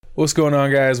What's going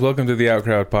on, guys? Welcome to the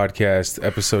Outcrowd Podcast,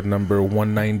 episode number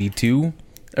 192.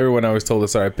 Everyone always told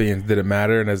us our opinions didn't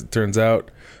matter, and as it turns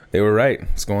out, they were right.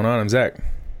 What's going on? I'm Zach.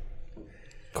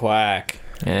 Quack.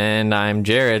 And I'm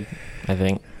Jared, I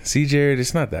think. See, Jared,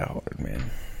 it's not that hard,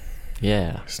 man.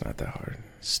 Yeah. It's not that hard.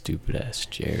 Stupid ass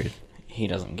Jared. He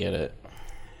doesn't get it.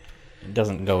 It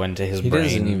doesn't go into his He brain.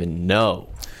 doesn't even know.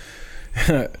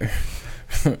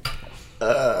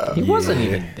 He wasn't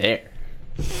even there.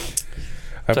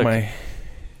 I have okay.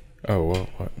 my... Oh, well,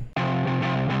 what?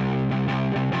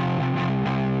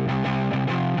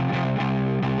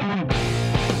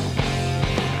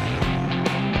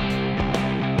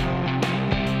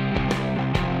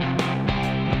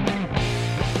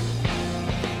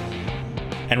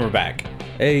 And we're back.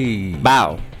 Hey!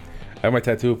 Bow. I have my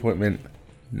tattoo appointment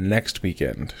next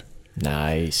weekend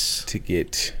Nice. to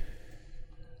get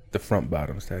the front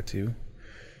bottoms tattoo.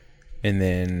 And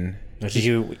then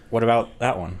What about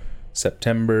that one?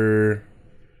 September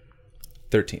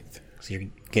 13th. So you're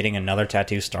getting another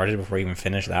tattoo started before you even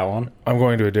finish that one? I'm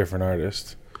going to a different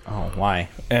artist. Oh, why?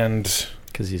 And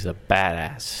Because he's a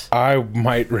badass. I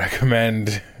might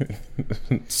recommend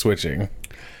switching.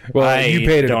 Well, you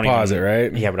paid a deposit,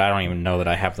 right? Yeah, but I don't even know that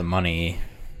I have the money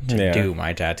to do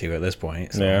my tattoo at this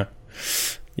point. So. Yeah.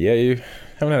 Yeah, you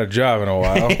haven't had a job in a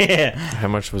while. Yeah. How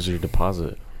much was your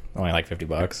deposit? Only like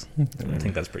 $50. I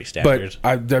think that's pretty standard.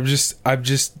 But I'm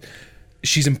just,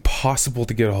 she's impossible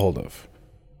to get a hold of.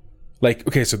 Like,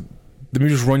 okay, so let me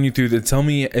just run you through tell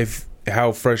me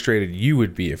how frustrated you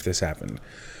would be if this happened.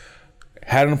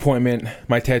 Had an appointment.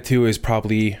 My tattoo is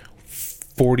probably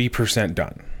 40%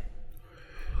 done.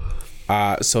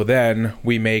 So then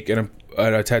we make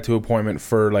a tattoo appointment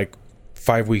for like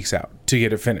 5 weeks out to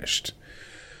get it finished.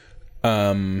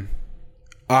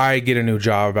 I get a new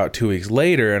job about 2 weeks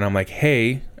later, and I'm like,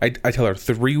 hey, I tell her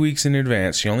 3 weeks in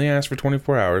advance. She only asked for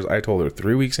 24 hours. I told her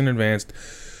 3 weeks in advance,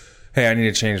 hey, I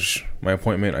need to change my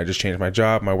appointment. I just changed my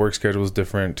job. My work schedule is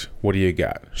different. What do you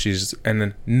got? And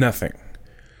then nothing.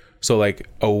 So like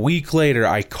a week later,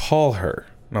 I call her,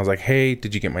 and I was like, hey,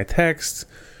 did you get my text?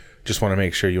 Just want to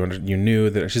make sure you knew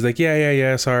that. She's like,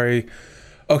 yeah, sorry.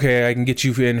 Okay, I can get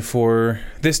you in for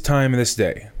this time and this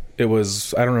day. It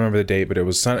was, I don't remember the date, but it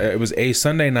was a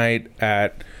Sunday night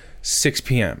at 6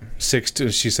 p.m. She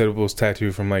said it was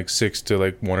tattoo from like 6 to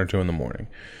like 1 or 2 in the morning.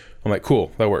 I'm like,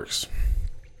 cool, that works.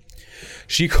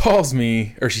 She calls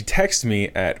me, or she texts me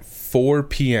at 4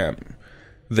 p.m.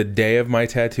 the day of my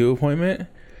tattoo appointment,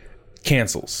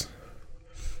 cancels.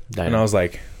 Damn. And I was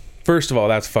like, first of all,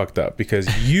 that's fucked up,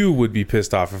 because you would be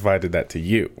pissed off if I did that to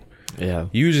you. Yeah.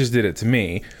 You just did it to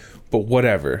me. But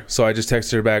whatever. So I just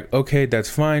texted her back, okay, that's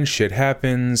fine. Shit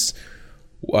happens.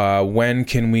 When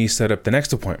can we set up the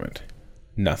next appointment?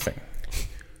 Nothing.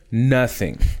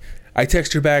 I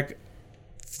text her back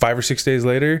 5 or 6 days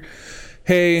later.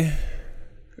 Hey,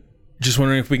 just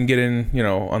wondering if we can get in,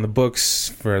 on the books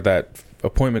for that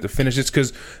appointment to finish this.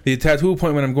 Because the tattoo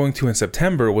appointment I'm going to in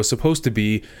September was supposed to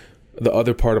be the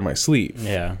other part of my sleeve.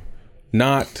 Yeah.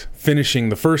 Not finishing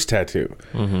the first tattoo.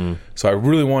 Mm-hmm. So I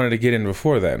really wanted to get in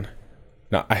before then.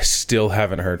 Now, I still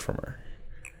haven't heard from her.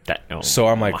 So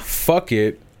I'm like, fuck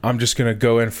it. I'm just going to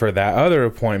go in for that other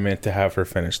appointment to have her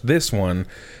finish this one.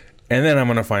 And then I'm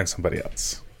going to find somebody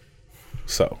else.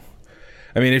 So,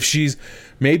 I mean,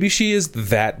 maybe she is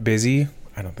that busy.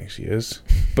 I don't think she is.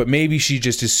 But maybe she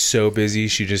just is so busy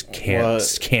she just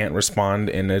can't respond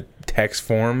in a text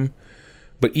form.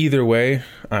 But either way,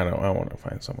 I want to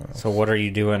find someone else. So what are you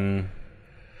doing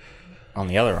on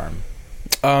the other arm?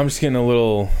 I'm just getting a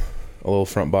little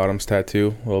front bottoms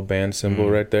tattoo, a little band symbol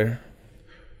right there.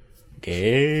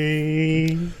 Gay.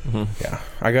 Yeah,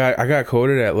 I got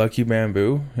quoted at Lucky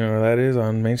Bamboo. You know where that is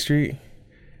on Main Street?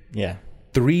 Yeah.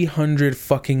 $300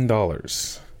 fucking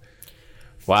dollars.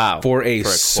 Wow. For a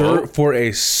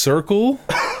circle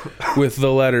with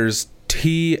the letters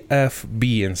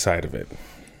TFB inside of it.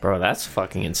 Bro, that's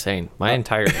fucking insane. My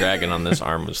entire dragon on this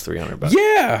arm was $300.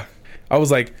 Yeah, I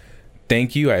was like,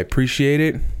 thank you, I appreciate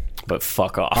it. But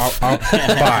fuck off. I'll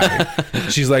bye.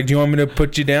 She's like, do you want me to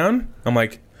put you down? I'm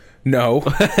like, no,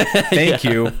 thank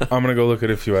you. I'm gonna go look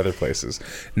at a few other places.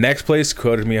 Next place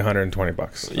quoted me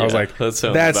 $120. I was like, that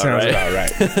sounds about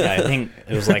right. Yeah, I think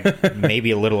it was like maybe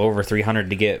a little over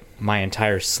 $300 to get my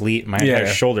entire entire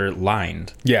shoulder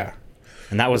lined. Yeah,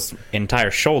 and that was entire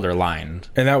shoulder lined.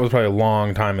 And that was probably a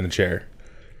long time in the chair.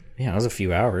 Yeah, it was a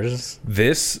few hours.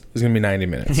 This is gonna be 90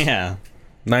 minutes. Yeah,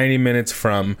 90 minutes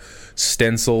from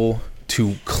stencil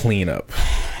to cleanup.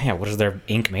 Yeah, what is their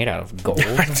ink made out of? Gold?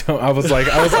 I was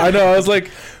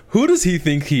like, who does he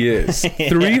think he is?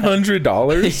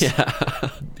 $300? Yeah.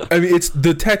 I mean,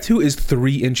 the tattoo is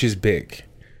 3 inches big.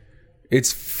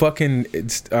 It's fucking.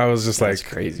 I was just That's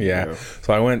like, crazy, yeah. bro.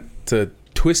 So I went to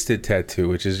Twisted Tattoo,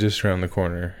 which is just around the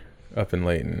corner, up in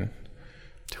Layton.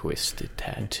 Twisted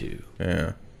Tattoo.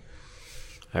 Yeah.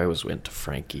 I always went to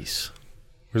Frankie's.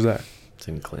 Where's that? It's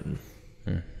in Clinton.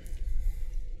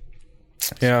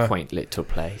 It's Yeah. a quaint little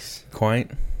place.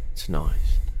 Quaint. It's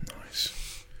nice.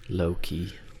 Nice. Low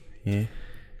key. Yeah.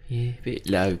 Yeah, a bit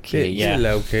low key. Yeah.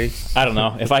 Okay. I don't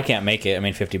know. If I can't make it, I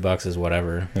mean, $50 is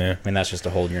whatever. Yeah. I mean, that's just to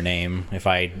hold your name. If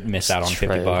I miss out on True.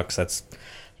 $50, that's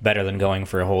better than going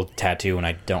for a whole tattoo and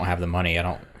I don't have the money. I'm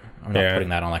not Yeah. putting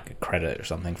that on like a credit or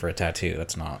something for a tattoo.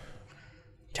 That's not.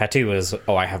 Tattoo is,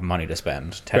 oh, I have money to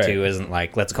spend. Tattoo Right. isn't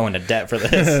like, let's go into debt for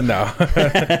this. No.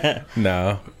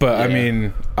 No. But I Yeah.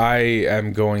 mean, I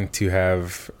am going to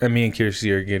have. And me and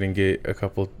Kirsty are going to get a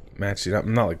couple matching.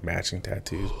 Not like matching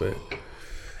tattoos, but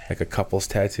like a couple's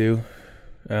tattoo.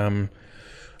 I'm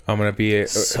gonna be.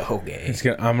 So gay. It's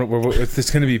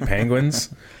gonna be penguins.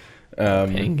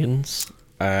 Penguins.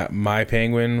 My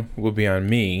penguin will be on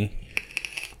me.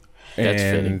 That's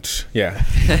and yeah,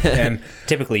 and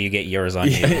Typically, you get yours on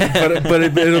you. but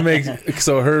it'll make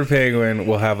so her penguin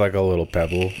will have like a little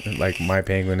pebble, like my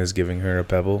penguin is giving her a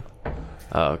pebble.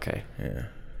 Oh, okay. Yeah,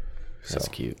 That's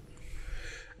so cute.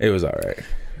 it was all right.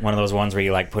 One of those ones where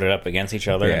you like put it up against each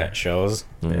other and Yeah. it shows.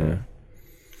 Mm-hmm. Yeah,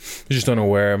 you just don't know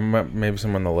where. Maybe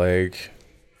some on the leg.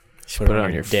 Put it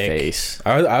on your dick. face.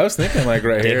 I was thinking like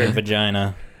right Dick here. and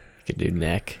vagina. You could do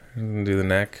neck. Do the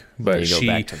neck, but you go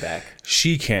back to back.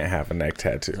 she can't have a neck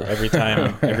tattoo. Every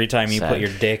time you Sad. put your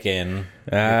dick in, your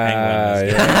Ah, penguin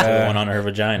is going to the yeah. one on her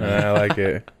vagina. I like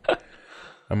it.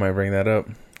 I might bring that up.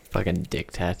 Fucking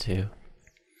dick tattoo.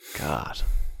 God.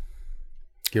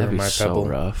 Give her That'd be my so pebble.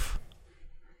 rough.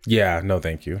 Yeah, no,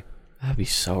 thank you. That'd be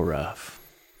so rough.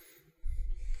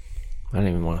 I don't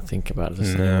even want to think about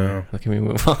this No. anymore. Look at me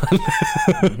move on.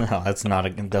 No, that's not.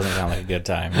 It doesn't sound like a good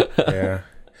time. Yeah.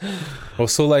 Well,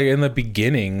 so like in the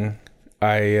beginning,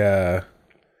 I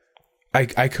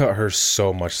cut her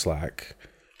so much slack.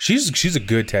 She's a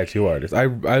good tattoo artist. I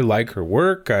like her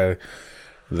work.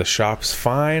 The shop's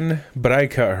fine, but I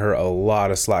cut her a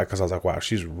lot of slack because I was like, wow,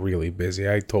 she's really busy.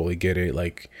 I totally get it.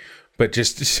 Like, but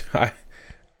just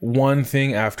one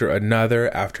thing after another,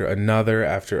 after another,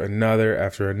 after another,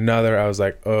 after another. I was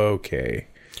like, okay,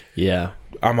 Yeah.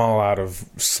 I'm all out of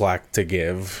slack to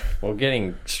give. Well,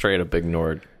 getting straight up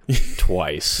ignored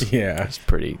twice Yeah. is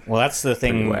pretty. Well, that's the Pretty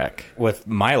thing whack. with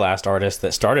my last artist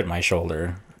that started my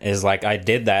shoulder is like I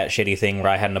did that shitty thing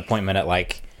where I had an appointment at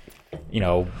like,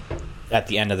 at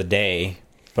the end of the day,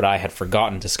 but I had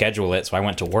forgotten to schedule it, so I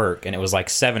went to work and it was like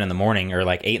 7 a.m. or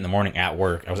like 8 a.m. at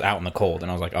work. I was out in the cold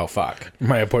and I was like, oh fuck.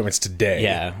 My appointment's today.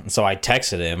 Yeah. And so I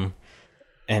texted him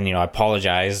and, I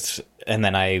apologized. And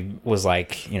then I was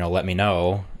like, let me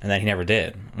know. And then he never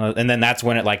did. And then that's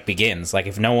when it like begins. Like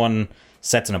if no one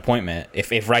sets an appointment,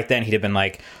 if right then he'd have been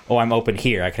like, oh, I'm open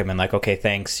here, I could have been like, okay,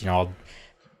 thanks. I'll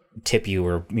tip you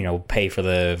or, pay for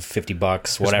the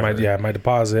 $50, whatever. My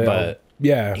deposit. But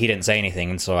yeah. he didn't say anything.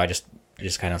 And so it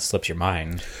just kind of slips your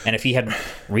mind. And if he had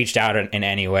reached out in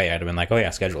any way, I'd have been like, oh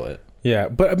yeah, schedule it. Yeah,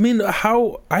 but I mean,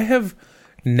 I have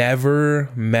never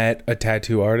met a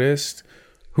tattoo artist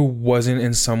who wasn't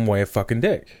in some way a fucking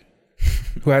dick,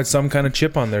 who had some kind of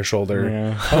chip on their shoulder.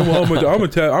 Yeah.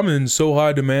 I'm in so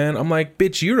high demand. I'm like,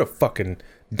 bitch, you're a fucking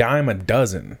dime a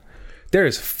dozen.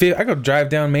 I go drive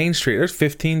down Main Street. There's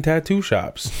 15 tattoo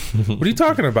shops. What are you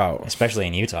talking about? Especially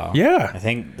in Utah. Yeah. I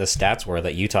think the stats were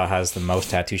that Utah has the most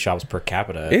tattoo shops per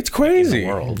capita. It's crazy. In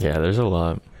the world. Yeah, there's a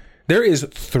lot. There is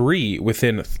 3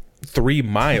 within 3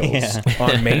 miles Yeah.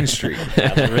 on Main Street.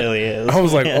 That really is. I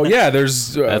was like, oh yeah,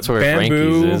 there's That's where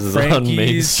Bamboo, Frankie's is on Main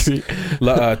Frankie's, Street.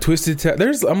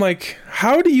 Twisted. I'm like,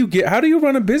 how do you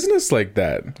run a business like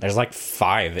that? There's like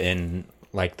 5 in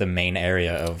like the main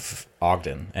area of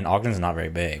Ogden, and Ogden's not very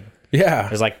big. Yeah,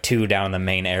 There's like 2 down in the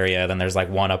main area, then there's like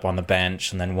 1 up on the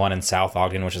bench, and then 1 in South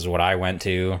Ogden, which is what I went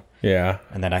to, yeah,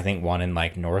 and then I think 1 in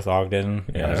like North Ogden.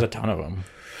 Yeah, there's a ton of them.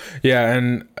 yeah.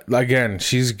 And again,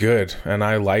 she's good, and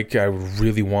I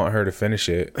really want her to finish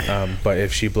it. But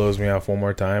if she blows me off one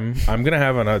more time, I'm gonna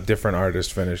have a different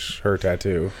artist finish her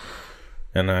tattoo,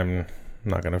 and I'm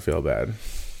not gonna feel bad.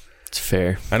 It's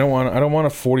fair. I don't want a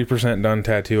 40% done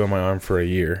tattoo on my arm for a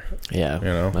year. Yeah.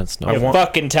 That's I not. want-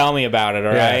 Fucking tell me about it,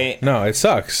 all right? No, it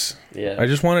sucks. Yeah. I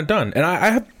just want it done. And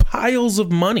I have piles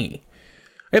of money.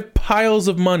 I have piles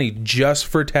of money just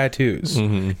for tattoos.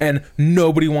 And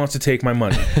nobody wants to take my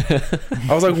money.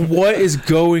 I was like, what is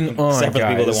going on, Except for the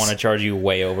guys? people that want to charge you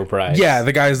way overpriced. Yeah,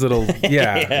 the guy's little...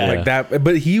 Yeah, Yeah. like that.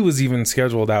 But he was even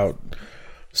scheduled out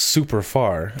super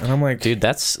far. And I'm like... Dude,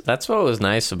 that's what was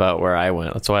nice about where I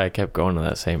went. That's why I kept going to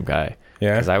that same guy.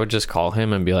 Yeah. Because I would just call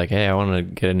him and be like, "Hey, I want to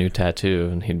get a new tattoo,"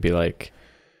 and he'd be like,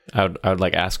 I would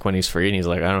like ask when he's free, and he's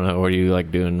like, "I don't know, what are you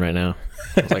like doing right now?"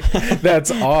 I was like,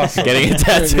 That's awesome. "Getting a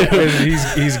tattoo."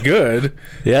 he's good.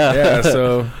 Yeah. Yeah.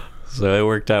 So So it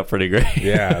worked out pretty great.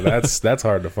 yeah, that's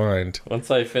hard to find. Once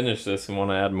I finish this and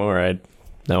want to add more, I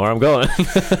know where I'm going.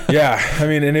 Yeah, I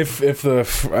mean, and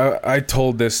if I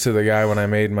told this to the guy when I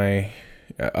made my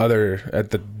other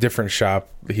at the different shop,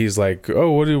 he's like,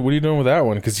 "Oh, what are you doing with that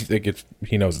one?" Because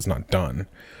he knows it's not done.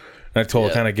 And I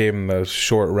kind of gave him the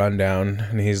short rundown,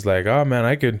 and he's like, "Oh man,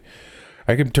 I could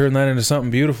turn that into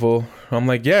something beautiful." I'm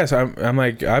like, "Yes," I'm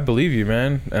like, "I believe you,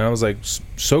 man." And I was like,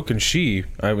 "So can she."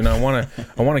 I mean, I want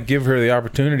to give her the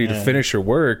opportunity to finish her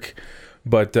work.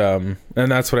 But and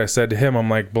that's what I said to him. I'm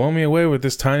like, blow me away with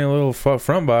this tiny little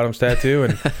front bottoms tattoo,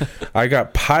 and I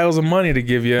got piles of money to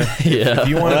give you if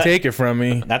you want to take it from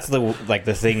me. That's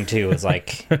the thing too. Is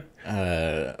like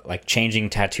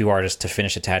changing tattoo artists to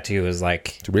finish a tattoo is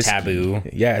like taboo.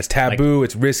 Yeah, it's taboo.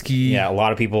 It's risky. Yeah, a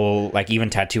lot of people, like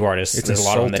even tattoo artists, there's a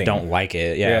lot of them that don't like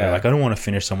it. Yeah, they're like, I don't want to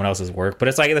finish someone else's work. But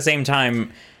it's like at the same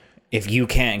time, if you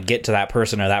can't get to that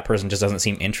person or that person just doesn't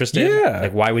seem interested,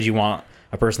 like why would you want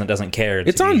a person that doesn't care?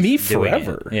 It's on me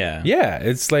forever. Yeah,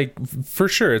 it's like for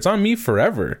sure, it's on me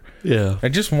forever. Yeah, I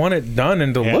just want it done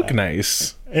and to look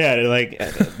nice. Yeah,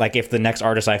 like if the next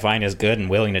artist I find is good and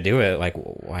willing to do it, like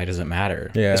why does it matter?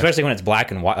 Yeah, especially when it's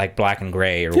black and white, like black and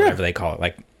gray or whatever they call it.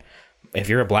 Like if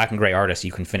you're a black and gray artist,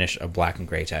 you can finish a black and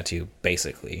gray tattoo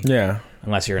basically. Yeah,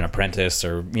 unless you're an apprentice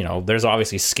or there's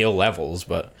obviously skill levels,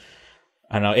 but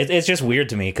I don't know. It's just weird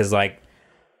to me because like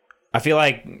I feel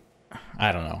like.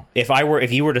 I don't know.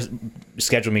 If you were to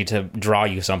schedule me to draw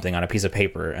you something on a piece of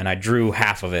paper and I drew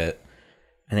half of it,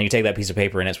 and then you take that piece of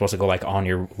paper and it's supposed to go like on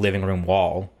your living room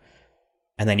wall,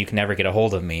 and then you can never get a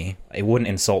hold of me, it wouldn't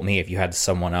insult me if you had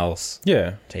someone else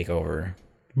take over.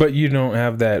 But you don't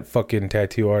have that fucking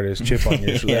tattoo artist chip on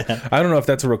your shoulder. I don't know if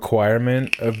that's a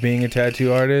requirement of being a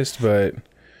tattoo artist, but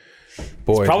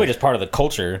boy, it's probably just part of the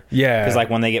culture. Yeah, because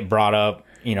like when they get brought up,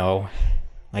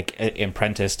 like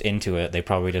apprenticed into it, they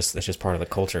probably it's just part of the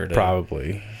culture.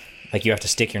 Probably. Like you have to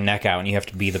stick your neck out and you have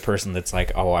to be the person that's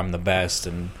like, oh, I'm the best.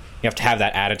 And you have to have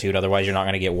that attitude. Otherwise you're not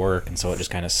going to get work. And so it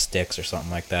just kind of sticks or something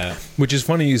like that. Which is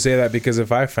funny you say that because if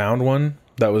I found one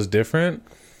that was different,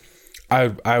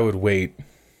 I would wait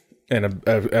an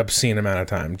obscene amount of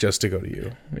time just to go to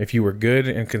you. If you were good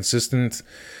and consistent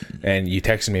and you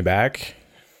texted me back,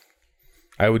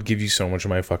 I would give you so much of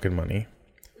my fucking money.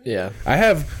 Yeah.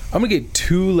 I'm going to get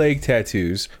 2 leg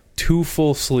tattoos, 2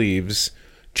 full sleeves,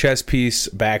 chest piece,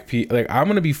 back piece. Like, I'm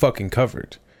going to be fucking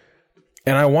covered.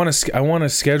 And I want to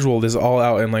schedule this all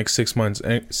out in like 6 months,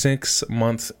 6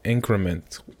 month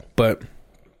increment. But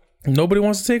nobody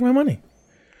wants to take my money.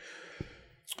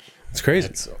 It's crazy.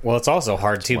 It's also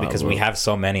hard too because we have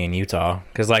so many in Utah.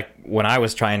 Because like when I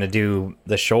was trying to do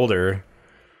the shoulder,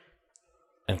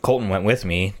 and Colton went with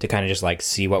me to kind of just like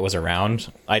see what was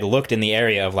around, I looked in the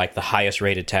area of like the highest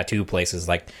rated tattoo places,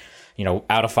 like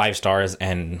out of 5 stars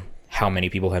and how many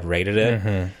people had rated it.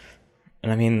 Mm-hmm.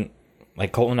 And I mean,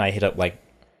 like Colton and I hit up like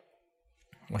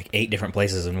 8 different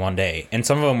places in one day, and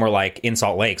some of them were like in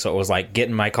Salt Lake, so it was like get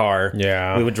in my car,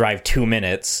 we would drive 2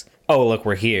 minutes, oh look,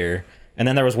 we're here. And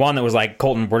then there was one that was like,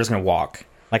 Colton, we're just gonna walk.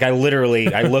 Like I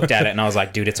looked at it and I was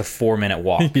like, dude, it's a 4-minute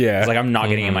walk. Yeah. I was like, I'm not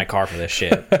getting in my car for this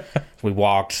shit. We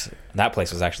walked. That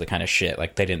place was actually kind of shit.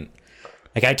 Like they didn't,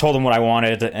 like I told them what I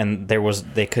wanted and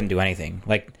they couldn't do anything.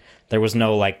 Like there was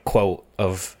no like quote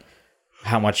of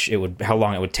how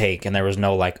long it would take. And there was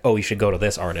no like, oh, you should go to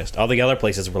this artist. All the other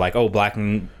places were like, oh, black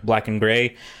and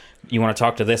gray. You want to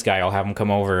talk to this guy? I'll have him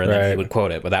come over, and then he would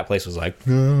quote it. But that place was like,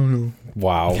 no.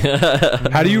 Wow.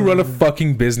 How do you run a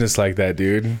fucking business like that,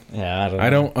 dude? Yeah, I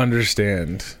don't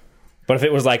understand. But if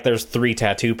it was like there's 3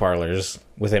 tattoo parlors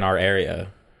within our area,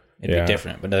 it'd be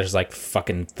different. But there's like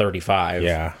fucking 35.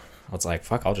 Yeah. It's like,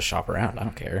 fuck, I'll just shop around. I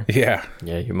don't care. Yeah.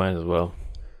 Yeah, you might as well.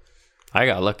 I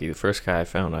got lucky. The first guy I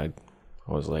found, I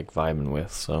was like vibing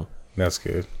with, so that's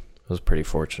good. I was pretty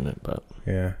fortunate, but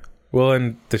yeah. Well,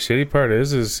 and the shitty part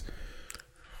is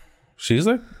she's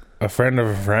like a friend of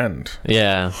a friend.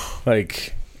 Yeah.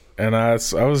 Like, and I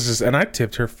was just, and I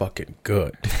tipped her fucking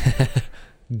good.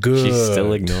 Good. She's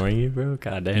still ignoring you, bro?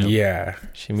 Goddamn. Yeah.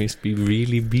 She must be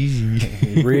really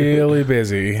busy. Really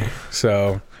busy.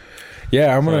 So,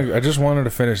 yeah, I just wanted to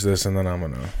finish this and then I'm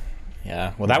gonna.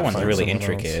 Yeah. Well, that one's really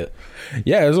intricate. Else.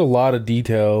 Yeah, there's a lot of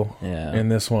detail in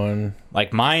this one.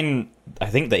 Like mine, I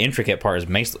think the intricate part is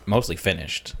mostly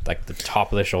finished. Like the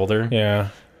top of the shoulder. Yeah.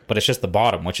 but it's just the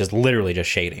bottom, which is literally just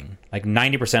shading. Like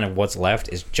 90% of what's left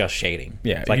is just shading.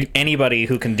 Yeah, like you- anybody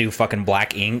who can do fucking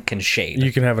black ink can shade.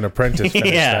 You can have an apprentice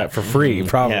finish Yeah. that for free,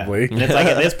 probably. Yeah. And it's like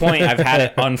at this point, I've had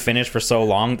it unfinished for so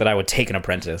long that I would take an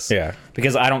apprentice. Yeah.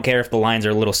 Because I don't care if the lines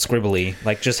are a little scribbly.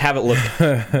 Like, just have it look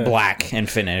black and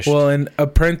finished. Well, an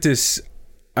apprentice,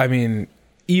 I mean,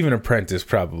 even apprentice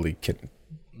probably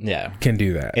yeah. can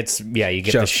do that. You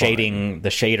get Just the shading, the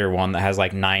shader one that has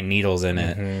like 9 needles in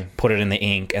it, put it in the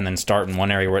ink, and then start in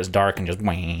one area where it's dark and just and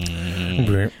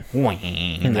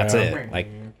that's it. Like,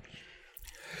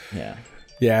 yeah.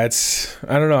 Yeah, it's,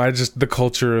 I don't know, the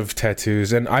culture of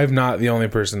tattoos, and I'm not the only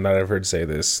person that I've heard say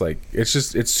this. Like,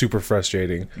 it's super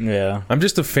frustrating. Yeah. I'm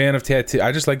just a fan of tattoo.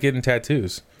 I just like getting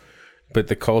tattoos, but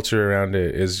the culture around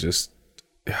it is just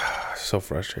so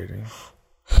frustrating.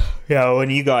 Yeah, when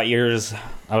you got yours,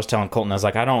 I was telling Colton, I was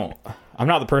like, I'm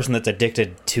not the person that's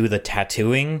addicted to the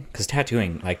tattooing, because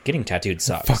tattooing, like, getting tattooed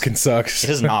sucks. Fucking sucks. It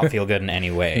does not feel good in any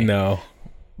way. No.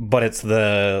 But it's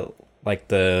the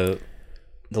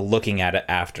looking at it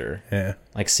after. Yeah.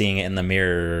 Like seeing it in the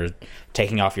mirror,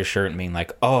 taking off your shirt and being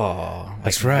like, oh, like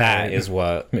That's right. that is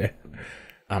what Yeah.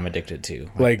 I'm addicted to.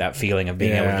 Like, that feeling of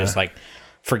being able to yeah. just like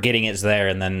forgetting it's there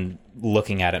and then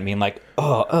looking at it and being like,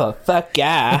 oh, fuck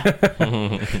yeah.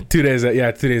 2 days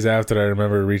after, I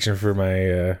remember reaching for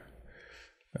my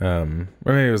or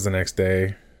maybe it was the next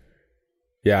day.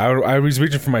 Yeah, I was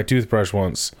reaching for my toothbrush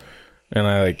once, and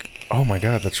I like, oh my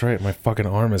god, that's right, my fucking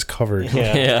arm is covered.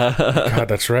 Yeah. Yeah. God,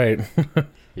 that's right.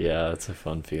 Yeah, it's a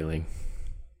fun feeling.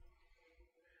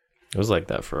 It was like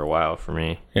that for a while for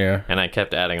me. Yeah, And I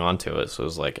kept adding on to it, so it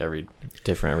was like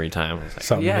different every time. I was like,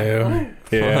 something yeah.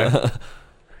 new. Yeah.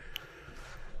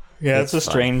 Yeah, it's a It's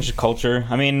fun. strange culture.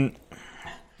 I mean,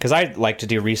 because I like to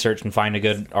do research and find a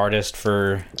good artist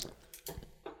for.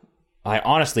 I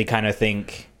honestly kind of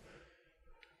think,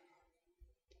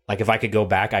 like, if I could go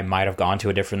back, I might have gone to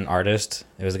a different artist.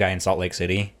 There was a guy in Salt Lake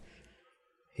City.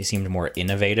 He seemed more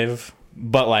innovative.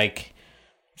 But, like,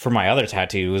 for my other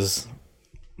tattoos,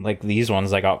 like these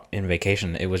ones I got in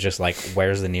vacation, it was just like,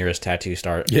 where's the nearest tattoo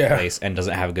place and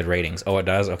doesn't have good ratings? Oh, it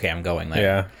does? Okay, I'm going there.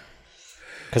 Yeah.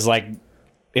 Because, like,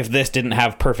 if this didn't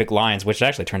have perfect lines, which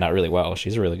actually turned out really well,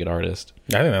 she's a really good artist.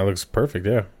 I think that looks perfect.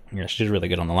 Yeah. Yeah, she's really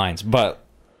good on the lines. But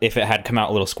if it had come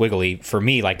out a little squiggly, for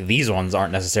me, like, these ones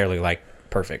aren't necessarily, like,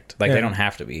 perfect. Like, Yeah. they don't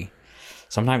have to be.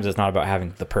 Sometimes it's not about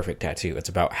having the perfect tattoo. It's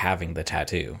about having the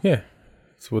tattoo. Yeah.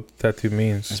 That's what the tattoo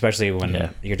means. Especially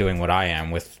when you're doing what I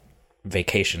am with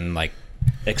vacation, like,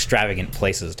 extravagant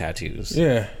places tattoos.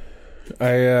 Yeah.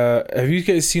 Have you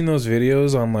guys seen those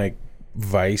videos on like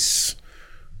Vice,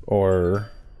 or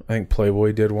I think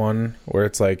Playboy did one where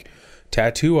it's like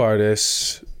tattoo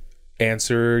artists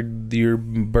answer your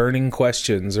burning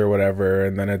questions or whatever,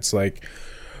 and then it's like,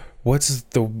 what's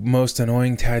the most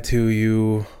annoying tattoo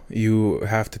you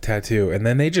have to tattoo, and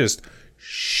then they just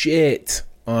shit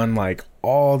on like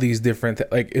all these different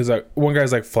like, is like one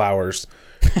guy's like flowers.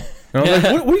 And I was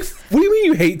like, what do you mean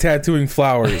you hate tattooing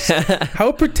flowers?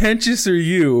 How pretentious are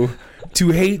you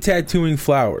to hate tattooing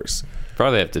flowers?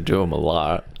 Probably have to do them a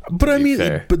lot. But I mean,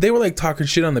 fair. but they were like talking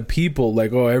shit on the people,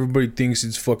 like, oh, everybody thinks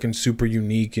it's fucking super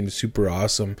unique and super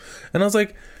awesome. And I was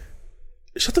like,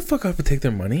 shut the fuck up and take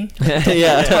their money.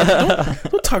 Yeah.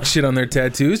 Don't talk shit on their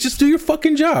tattoos. Just do your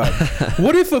fucking job.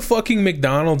 What if a fucking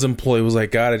McDonald's employee was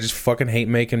like, God, I just fucking hate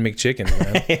making McChickens,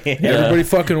 man. Everybody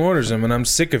fucking orders them, and I'm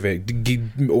sick of it.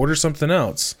 Order something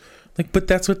else. Like, but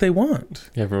that's what they want.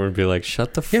 Everyone would be like,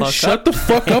 shut the Yeah, fuck shut up. the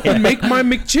fuck up and make my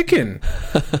McChicken.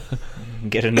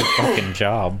 Get a new fucking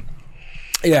job.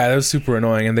 Yeah, that was super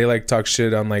annoying. And they like talk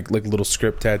shit on like little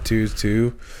script tattoos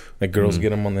too. Like girls get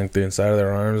them on like the inside of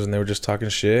their arms, and they were just talking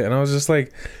shit. And I was just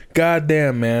like, God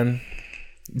damn, man,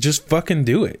 just fucking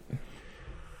do it.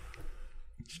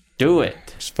 Do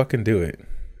it. Just fucking do it.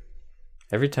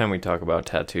 Every time we talk about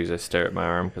tattoos, I stare at my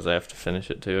arm because I have to finish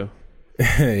it too.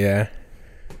 Yeah.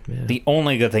 The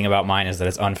only good thing about mine is that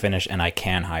it's unfinished and I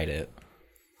can hide it.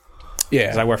 Yeah.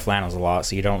 Because I wear flannels a lot,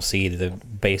 so you don't see the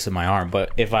base of my arm.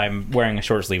 But if I'm wearing a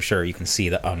short sleeve shirt, you can see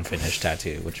the unfinished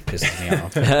tattoo, which pisses me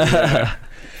off.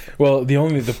 Well,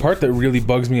 the part that really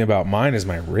bugs me about mine is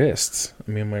my wrists.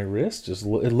 I mean, my wrist just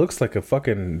it looks like a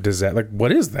fucking disaster. Like,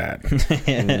 what is that?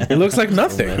 It looks like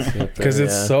nothing because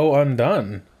it's so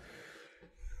undone.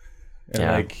 And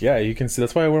like, yeah, you can see.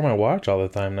 That's why I wear my watch all the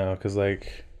time now, because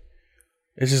like,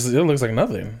 it looks like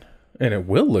nothing, and it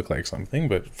will look like something,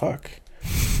 but fuck.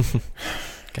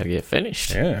 Gotta get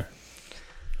finished. Yeah.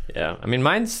 Yeah. I mean,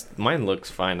 mine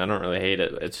looks fine. I don't really hate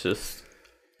it. It's just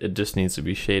it just needs to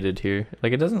be shaded here.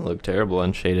 Like, it doesn't look terrible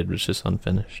unshaded, but it's just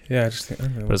unfinished. Yeah, I just think,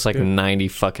 But it's like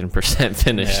 90%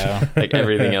 finished. Yeah. Like,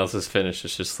 everything else is finished.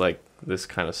 It's just like this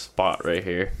kind of spot right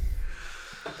here.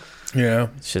 yeah.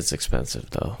 Shit's expensive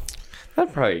though.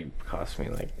 That'd probably cost me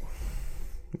like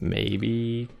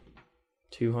maybe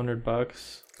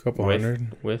 $200 Couple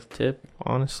hundred. with tip,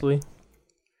 honestly.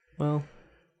 Well,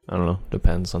 I don't know.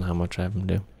 Depends on how much I have them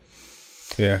do.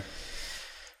 Yeah.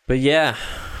 But yeah,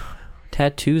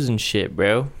 tattoos and shit,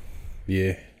 bro.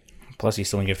 Yeah. Plus, you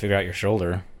still need to figure out your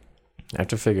shoulder. I have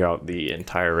to figure out the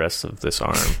entire rest of this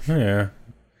arm. Yeah.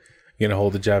 You gonna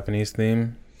hold the Japanese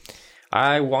theme?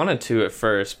 I wanted to at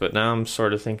first, but now I'm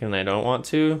sort of thinking I don't want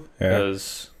to Yeah.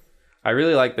 because I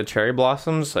really like the cherry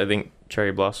blossoms. I think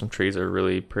cherry blossom trees are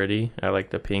really pretty. I like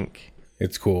the pink.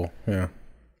 It's cool. Yeah.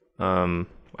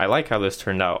 I like how this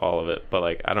turned out, all of it, but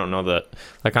like I don't know that.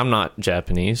 Like, I'm not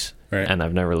Japanese, Right. and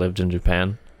I've never lived in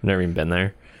Japan. Never even been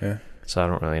there. Yeah. So I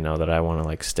don't really know that I want to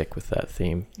like stick with that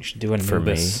theme. You should do a For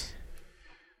Anubis.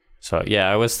 So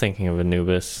yeah, I was thinking of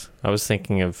Anubis. I was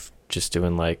thinking of just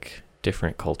doing like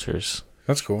different cultures,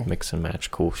 That's cool. mix and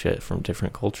match cool shit from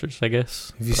different cultures, I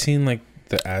guess. Have you seen like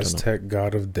the Aztec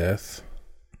god of death?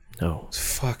 No.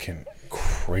 It's fucking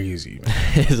crazy,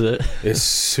 man. Is it? It's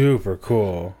super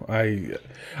cool.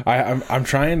 I'm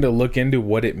trying to look into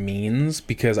what it means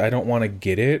because I don't want to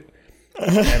get it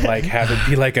and like have it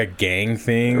be like a gang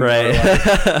thing, Right. or, like,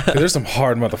 'cause there's some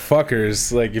hard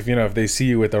motherfuckers. Like if they see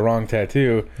you with the wrong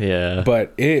tattoo, Yeah.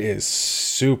 but it is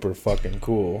super fucking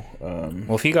cool.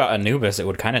 Well, if you got Anubis, it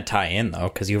would kind of tie in, though,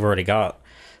 because you've already got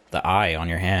the eye on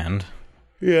your hand.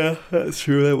 Yeah, that's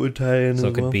true. That would tie in. So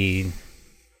it could be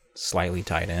slightly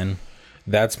tied in.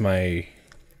 That's my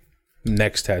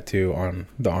next tattoo on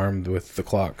the arm with the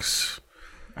clocks.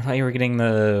 I thought you were getting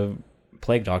the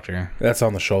Plague Doctor. That's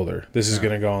on the shoulder. This is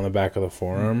gonna go on the back of the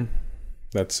forearm.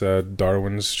 That's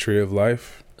Darwin's Tree of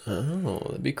Life. Oh,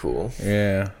 that'd be cool.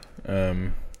 Yeah.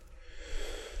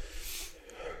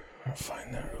 I'll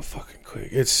find that real fucking quick.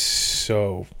 It's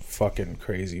so fucking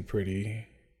crazy pretty.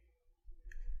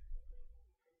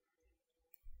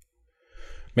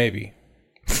 Maybe.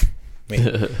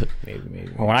 Maybe.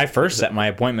 Well, when I first set my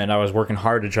appointment, I was working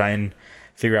hard to try and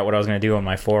figure out what I was going to do on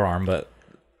my forearm, but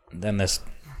then this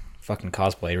fucking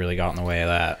cosplay really got in the way of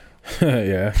that.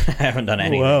 Yeah. I haven't done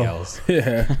anything else.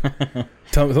 Yeah.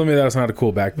 Tell me that's not a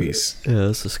cool back piece. Yeah,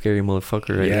 that's a scary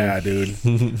motherfucker right Yeah, there.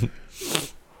 dude.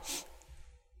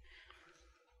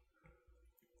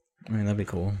 I mean, that'd be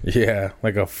cool. Yeah,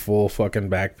 like a full fucking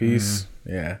back piece.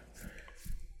 Yeah.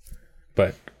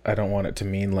 But I don't want it to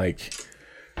mean like,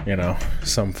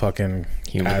 some fucking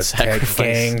Human Aztec sacrifice.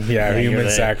 gang. Yeah, Yeah, human you're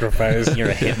the- sacrifice. You're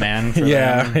a hitman. For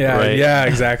Yeah, them. yeah, Right. yeah,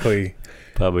 exactly.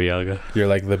 Baba Yaga. You're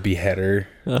like the beheader.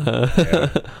 Yeah.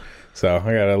 So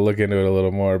I gotta look into it a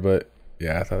little more, but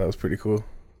yeah, I thought that was pretty cool.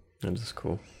 That is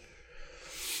cool.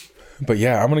 But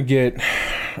yeah, I'm gonna get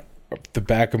the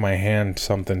back of my hand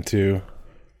something too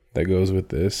that goes with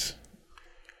this.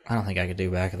 I don't think I could do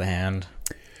back of the hand.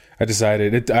 I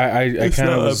decided it. I kind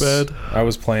of not was. that bad. I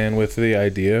was playing with the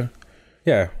idea.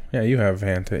 Yeah, you have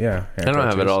hand. Hand I don't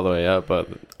have it tattoos. all the way up, but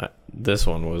this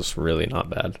one was really not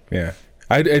bad. Yeah,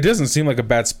 it doesn't seem like a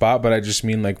bad spot, but I just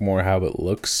mean like more how it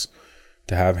looks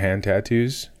to have hand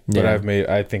tattoos. But Yeah.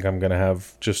 I think I'm gonna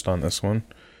have just on this one,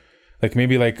 like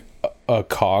maybe like a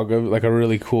cog of like a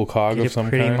really cool cog Get of a some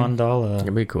pretty kind. mandala.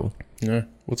 It'd be cool. Yeah,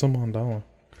 what's a mandala?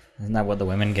 Isn't that what the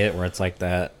women get, where it's like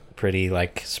that pretty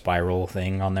like spiral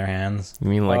thing on their hands? You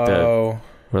mean like the, Oh,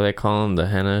 what do they call them? The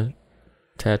henna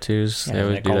tattoos? Yeah, they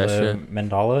always they do call that the shit?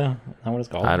 mandala? Is that what it's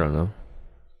called? I don't know.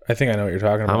 I think I know what you're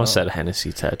talking I about. almost said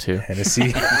Hennessy tattoo.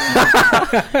 Hennessy.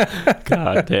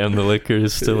 God damn, the liquor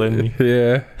is still in me.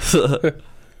 Yeah.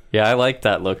 Yeah, I like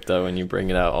that look though when you bring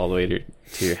it out all the way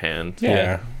to your hand.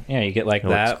 Yeah. Yeah, you get like It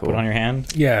looks that, cool. put on your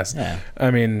hand. Yes. Yeah, I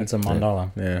mean, it's a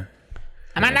mandala. yeah.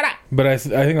 But I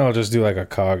think I'll just do like a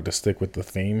cog to stick with the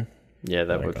theme. Yeah,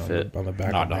 that Like would on fit. the, on the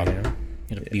back Nah, of my dog. hand.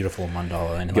 Get a beautiful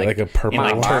mandala and Get like a purple in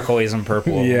like rock. turquoise and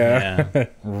purple. Yeah.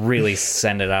 Really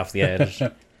send it off the edge.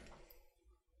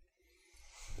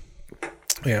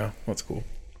 Yeah, that's cool.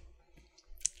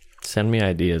 Send me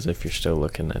ideas if you're still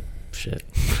looking at shit.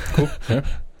 Cool. Yeah.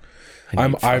 I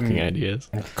need I'm- fucking ideas.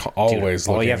 Always.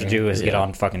 Dude, all you have to looking. do is get Yeah.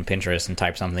 on fucking Pinterest and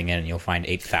type something in, and you'll find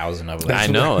 8,000 of them. I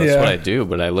know, that's Yeah. what I do,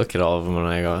 but I look at all of them and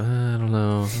I go, I don't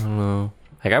know.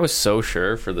 Like I was so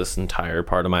sure for this entire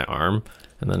part of my arm,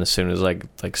 and then as soon as I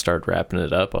like started wrapping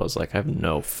it up, I was like, I have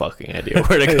no fucking idea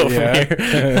where to go from Yeah.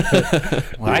 here.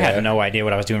 Well, I had no idea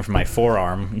what I was doing for my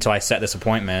forearm until I set this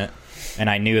appointment, and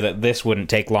I knew that this wouldn't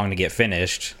take long to get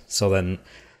finished. So then,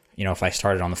 if I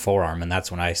started on the forearm, and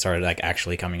that's when I started like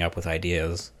actually coming up with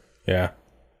ideas. Yeah.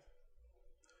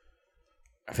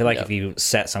 I feel like if you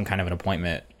set some kind of an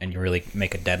appointment and you really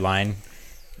make a deadline,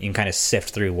 you can kind of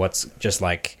sift through what's just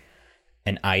like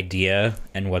an idea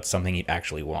and what's something you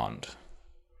actually want.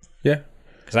 Yeah.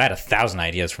 Because I had 1,000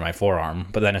 ideas for my forearm,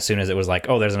 but then as soon as it was like,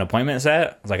 oh, there's an appointment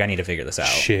set, I was like, I need to figure this out.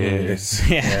 Shit.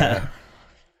 Yeah.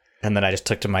 And then I just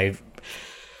took to my...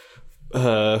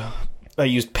 I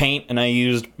used paint and I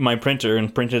used my printer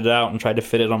and printed it out and tried to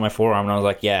fit it on my forearm, and I was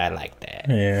like, yeah, I like that.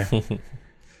 Yeah.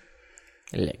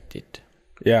 I liked it.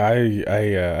 Yeah,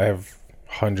 I have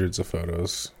hundreds of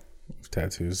photos of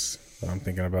tattoos that I'm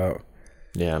thinking about.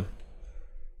 Yeah.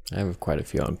 I have quite a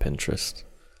few on Pinterest.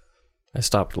 I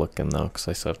stopped looking though because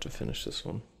I still have to finish this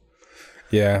one.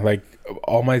 Yeah, like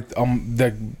all my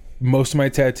most of my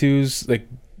tattoos, like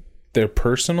they're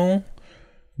personal,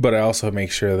 but I also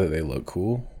make sure that they look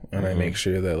cool, and I make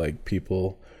sure that like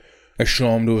I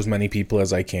show them to as many people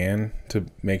as I can to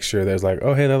make sure there's like,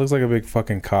 oh hey, that looks like a big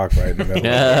fucking cock right in the middle.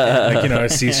 Like I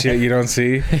see shit you don't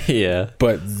see. Yeah.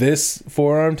 But this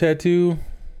forearm tattoo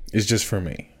is just for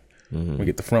me. I'm gonna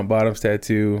get the front bottoms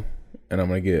tattoo, and I'm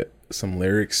gonna get some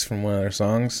lyrics from one of their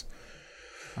songs.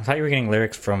 I thought you were getting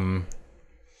lyrics from...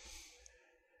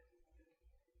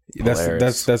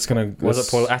 That's gonna...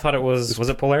 I thought it was... Was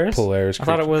it Polaris? Polaris. I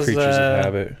thought it was... Creatures of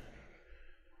Habit.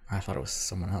 I thought it was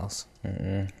someone else.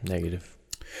 Negative.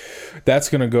 That's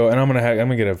gonna go, and I'm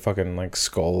gonna get a fucking like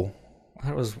skull. I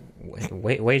thought it was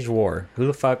Wage War. Who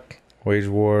the fuck? Wage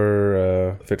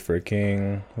War, Fit for a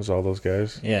King, was all those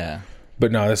guys. Yeah.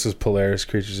 But no, this is Polaris,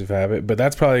 Creatures of Habit. But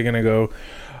that's probably gonna go.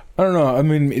 I don't know. I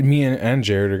mean, me and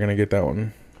Jared are gonna get that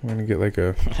one. We're gonna get like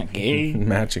a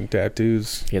matching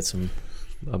tattoos. Get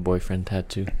a boyfriend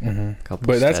tattoo.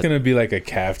 But that's gonna be like a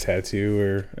calf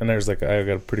tattoo, and there's like I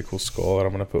got a pretty cool skull that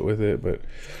I'm gonna put with it. But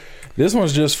this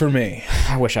one's just for me.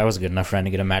 I wish I was a good enough friend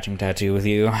to get a matching tattoo with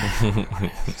you.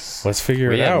 Let's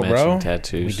figure it out, bro.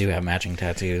 Tattoos. We do have matching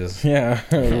tattoos. Yeah,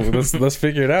 let's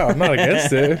figure it out. I'm not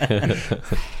against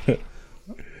it.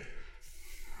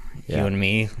 Yeah. You and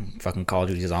me, fucking Call of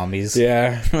Duty zombies.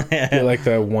 Yeah, get like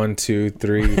the 1, 2,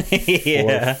 3, 4,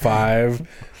 Yeah. 5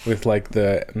 with like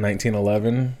the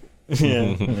 1911.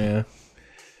 Yeah,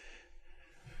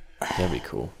 That'd be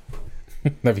cool.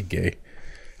 that'd be gay.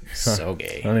 So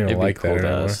gay. I don't even It'd like be cool that to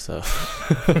anymore. us, though.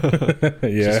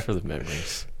 Yeah, Just for the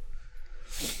memories.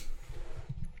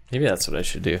 Maybe that's what I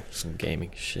should do. Some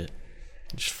gaming shit.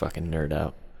 Just fucking nerd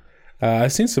out.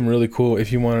 I've seen some really cool.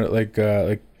 If you want to like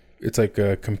it's like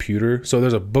a computer. So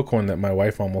there's a book one that my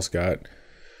wife almost got.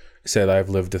 It said I've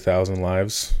lived 1,000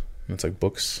 lives. And it's like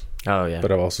books. Oh, yeah.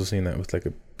 But I've also seen that with like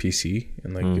a PC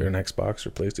and like an Xbox or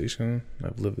PlayStation.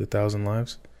 I've lived 1,000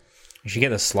 lives. You should get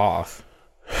the sloth.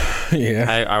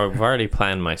 Yeah. I've already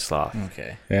planned my sloth.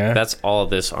 Okay. Yeah. That's all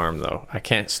this arm, though. I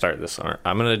can't start this arm.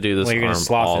 I'm going to do this Well, you're gonna arm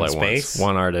sloth all in at space? once.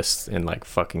 One artist in like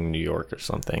fucking New York or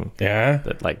something. Yeah.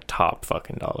 That like top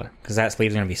fucking dollar. Because that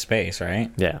sleeve's going to be space, right?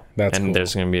 Yeah. That's and cool.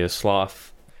 there's going to be a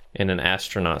sloth in an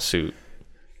astronaut suit.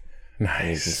 And you can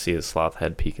Nice. see the sloth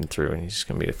head peeking through, and he's just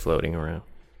going to be floating around.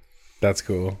 That's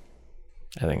cool.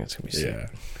 I think it's going to be sick. Yeah.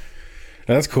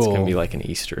 That's cool. It's going to be like an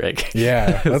Easter egg.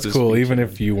 Yeah, that's Just cool. Even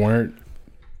featuring- if you weren't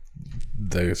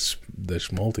the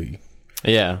schmalti,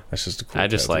 Yeah. that's just a cool. I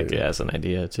just like tattoo. it as an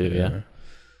idea, too. Yeah.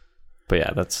 But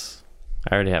yeah,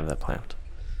 I already have that planned.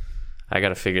 I got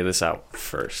to figure this out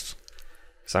first.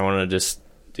 Because I want to just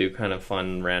do kind of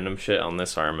fun random shit on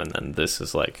this arm, and then this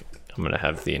is like, I'm going to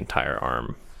have the entire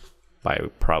arm by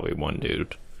probably one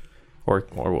dude or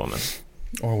woman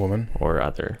Or woman. or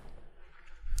other.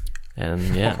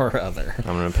 And yeah, Or other. I'm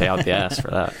going to pay out the ass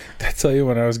for that. I tell you,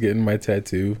 when I was getting my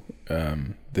tattoo,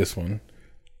 this one,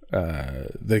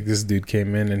 like this dude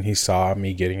came in and he saw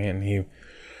me getting it, and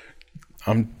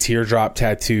I'm teardrop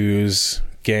tattoos,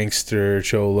 gangster,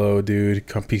 cholo dude,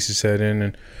 come piece his head in,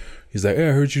 and he's like, "Hey,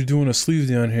 I heard you're doing a sleeve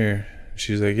down here."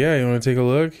 She's like, "Yeah, you want to take a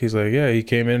look?" He's like, "Yeah." He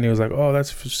came in and he was like, "Oh,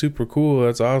 that's super cool.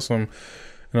 That's awesome."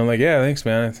 And I'm like, "Yeah, thanks,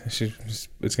 man.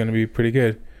 It's gonna be pretty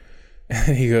good."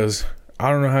 And he goes, "I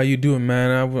don't know how you do it,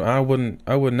 man.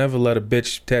 I would never let a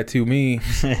bitch tattoo me."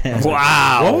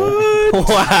 Wow. What?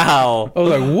 Wow. I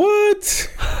was like, "What?"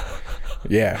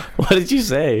 Yeah. What did you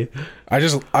say? I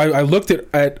looked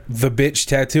at the bitch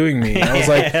tattooing me. I was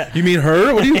like, "You mean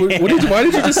her? Why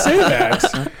did you just say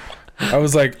that?" I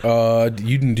was like, "Do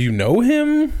you know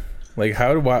him? Like,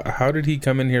 how did he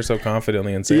come in here so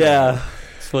confidently and say?" Yeah.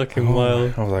 It's fucking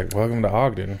wild. I was like, "Welcome to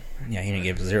Ogden." Yeah, he didn't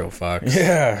give 0 fucks.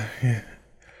 Yeah,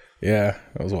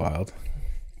 that was wild.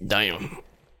 Damn.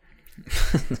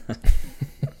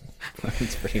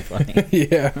 It's pretty funny.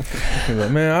 Yeah. He's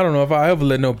like, man, I don't know if I ever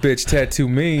let no bitch tattoo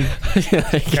me.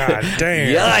 God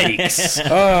damn. Yikes!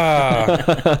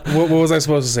 What was I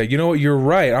supposed to say? You know what? You're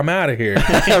right. I'm out of here.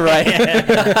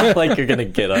 Right? Like you're gonna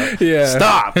get up. Yeah.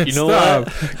 Stop. You know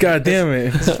what? God damn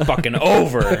it. It's fucking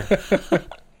over.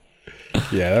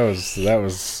 Yeah, that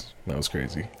was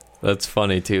crazy. That's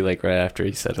funny too. Like right after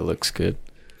he said it looks good.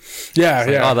 Yeah,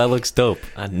 It's yeah. like, oh, that looks dope.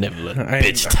 I never let a I-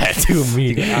 bitch tattoo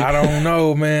me. I don't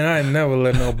know, man. I ain't never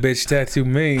let no bitch tattoo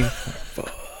me.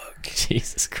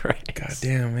 Jesus Christ. God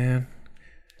damn, man.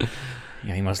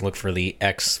 Yeah, he must look for the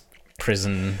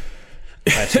ex-prison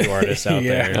tattoo artist out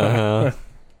Yeah. there. Uh-huh.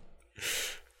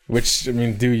 Which, I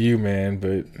mean, do you, man?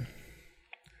 But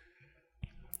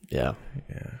Yeah.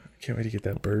 yeah, I can't wait to get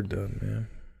that bird done, man.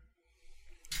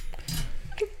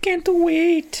 Can't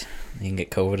wait. You can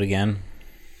get COVID again.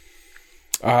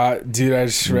 Dude, I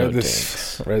just read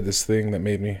No this thing that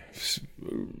made me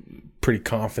pretty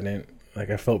confident. Like,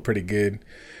 I felt pretty good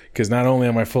because not only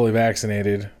am I fully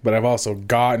vaccinated, but I've also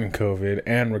gotten COVID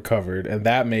and recovered, and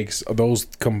that makes those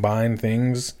combined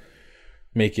things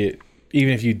make it,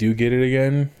 even if you do get it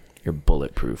again, You're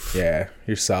bulletproof. yeah,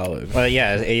 you're solid. Well,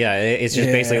 yeah. It's just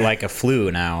Yeah. basically like a flu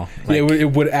now. Yeah, Like,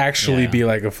 it would actually Yeah. be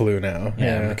like a flu now.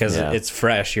 yeah, because Yeah. it's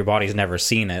fresh. Your body's never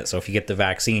seen it. So if you get the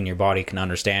vaccine, your body can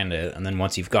understand it, and then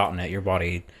once you've gotten it, your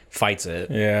body fights it.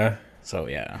 Yeah. So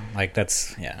yeah, like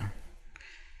that's yeah.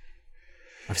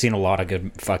 I've seen a lot of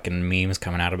good fucking memes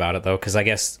coming out about it though, because I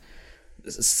guess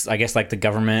like the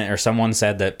government or someone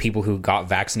said that people who got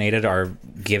vaccinated are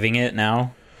giving it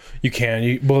now. You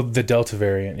can. Well, the Delta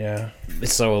variant, yeah.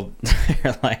 So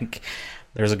like,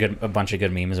 there's a bunch of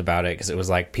good memes about it because it was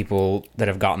like people that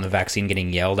have gotten the vaccine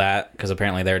getting yelled at because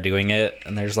apparently they're doing it,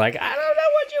 and they're just like, I don't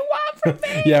know what you want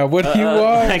from me. Yeah, what do you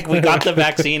want? Like, we got the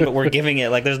vaccine, but we're giving it.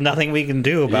 Like, there's nothing we can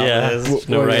do about Yeah. this.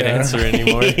 No Well, right yeah. answer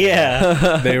anymore.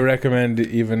 Yeah. They recommend,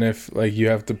 even if like you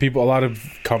have to, people, a lot of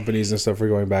companies and stuff are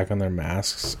going back on their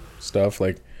masks stuff.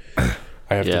 Like,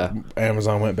 I have Yeah. to,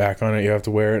 Amazon went back on it. You have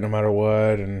to wear it no matter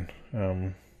what. And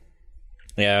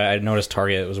Yeah, I noticed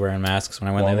Target was wearing masks when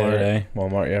I went there the other day.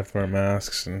 Walmart, you have to wear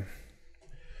masks and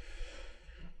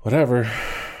whatever.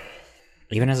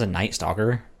 Even as a night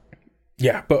stalker.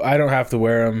 Yeah, but I don't have to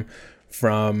wear them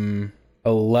from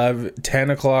 10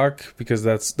 o'clock because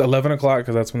that's 11 o'clock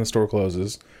because that's when the store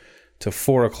closes, to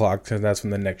 4 o'clock because that's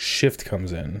when the next shift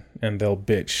comes in, and they'll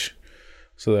bitch.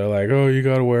 So they're like, oh, you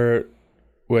got to wear it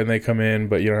when they come in,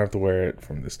 but you don't have to wear it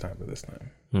from this time to this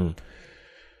time.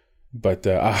 But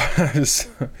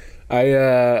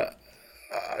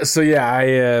so yeah, I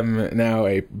am now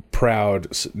a proud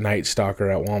night stalker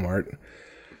at Walmart.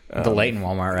 The Layton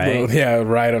Walmart, right? Yeah,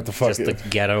 right up the Just fucking. the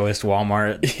ghettoest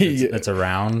Walmart that's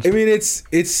around. I mean, it's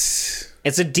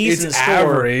It's a decent it's store.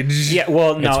 average. Yeah,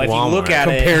 well, no, It's if you look Walmart. at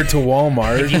it, compared to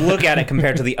Walmart. if you look at it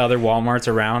compared to the other Walmarts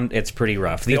around, it's pretty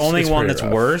rough. The It's- only it's one pretty that's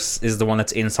rough. worse is the one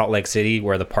that's in Salt Lake City,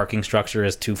 where the parking structure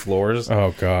is 2 floors.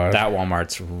 Oh god. That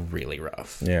Walmart's really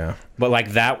rough. Yeah. But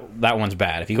like that one's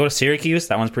bad. If you go to Syracuse,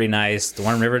 that one's pretty nice. The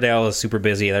one in Riverdale is super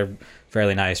busy. They're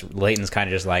fairly nice. Layton's kind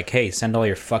of just like, hey, send all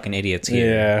your fucking idiots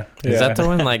here. Yeah. Is that the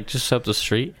one like just up the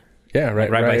street? Yeah, right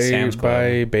by Sam's Club.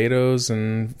 by Beto's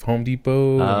and Home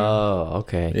Depot. Oh,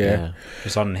 okay. Yeah. Yeah.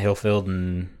 Just on Hillfield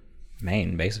and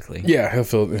Maine, basically. Yeah,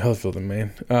 Hillfield in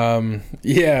Maine.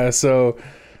 Yeah, so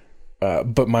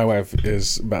but my wife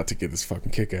is about to get this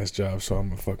fucking kick-ass job, so I'm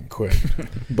gonna fucking quit.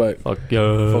 But Fuck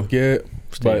yeah. fuck yeah.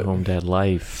 Stay But home dad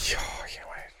life. oh, I can't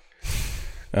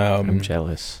wait. I'm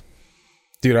jealous.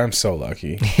 Dude, I'm so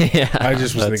lucky. Yeah. I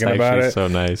just was That's thinking about actually it. So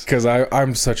nice. Because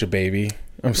I'm such a baby.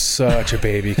 I'm such a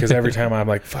baby. Because every time I'm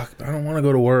like, fuck, I don't want to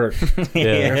go to work.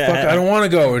 Yeah. Fuck, I don't want to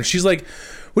go. And she's like,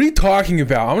 what are you talking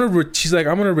about? She's like,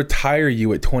 I'm gonna retire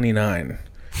you at 29.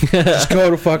 Just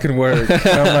go to fucking work. And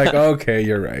I'm like, okay,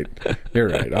 you're right.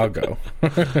 I'll go.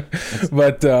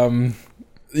 But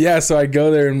yeah, so I go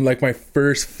there and like my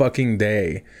first fucking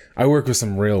day, I work with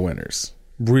some real winners,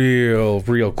 real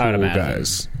cool imagine.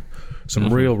 guys,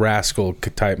 some real rascal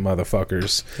type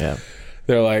motherfuckers. Yeah.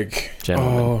 They're like,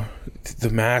 Gentlemen. oh, the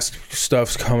mask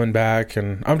stuff's coming back,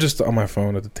 and I'm just on my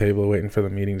phone at the table waiting for the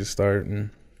meeting to start,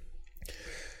 and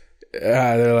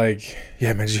they're like,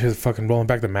 yeah, man, did you hear the fucking rolling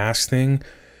back the mask thing?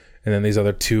 And then these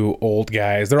other 2 old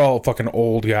guys, they're all fucking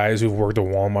old guys who've worked at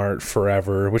Walmart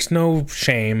forever, which no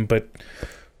shame, but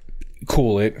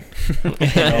cool it.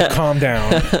 Calm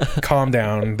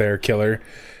down there, killer.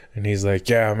 And he's like,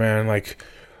 yeah, man, like,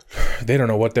 they don't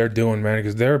know what they're doing, man,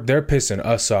 because they're pissing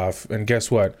us off. And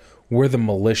guess what? We're the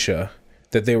militia.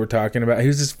 that they were talking about. He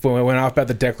was just went off about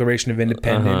the Declaration of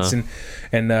Independence and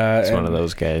It's one of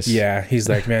those guys. Yeah, he's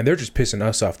like, man, they're just pissing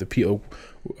us off. The people,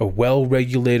 a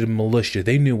well-regulated militia,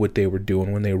 they knew what they were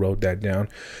doing when they wrote that down.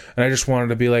 And I just wanted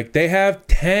to be like, they have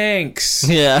tanks.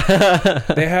 Yeah.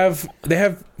 they have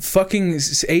fucking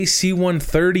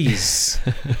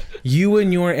AC-130s. You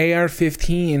and your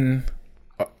AR-15,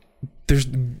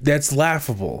 that's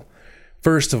laughable.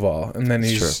 First of all, and then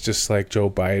he's just like, Joe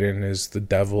Biden is the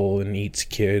devil and eats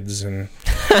kids, and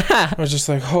I was just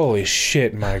like, holy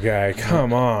shit, my guy,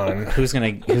 come on. Who's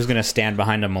gonna stand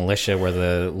behind a militia where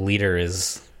the leader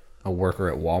is a worker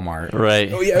at Walmart?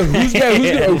 Right. Oh yeah,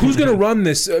 who's gonna run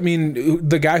this? I mean,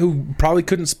 the guy who probably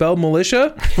couldn't spell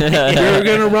militia. You're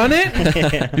gonna run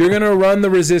it. You're gonna run the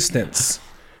resistance.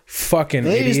 Fucking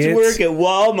idiots. Used to work at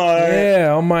Walmart.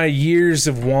 Yeah, all my years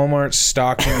of Walmart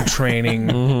stocking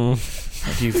training.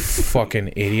 You fucking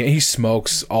idiot. He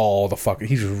smokes all the fucking...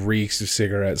 He just reeks of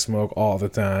cigarette smoke all the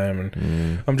time.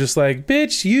 And I'm just like,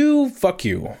 bitch, fuck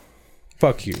you.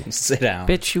 Fuck you. Sit down.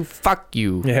 Bitch, you fuck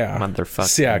you. Yeah.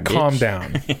 Motherfucker. Yeah, bitch. calm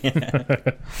down.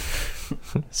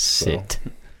 Sit.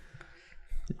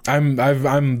 I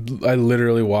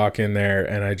literally walk in there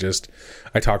and I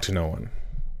talk to no one.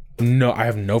 No, I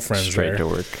have no friends Straight there. to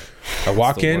work. I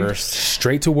walk in, worst.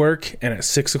 straight to work, and at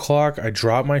 6 o'clock, I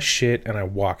drop my shit and I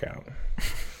walk out.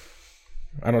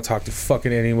 I don't talk to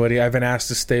fucking anybody. I've been asked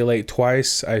to stay late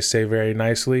twice. I say very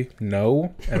nicely,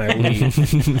 no, and I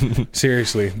leave.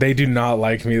 Seriously, they do not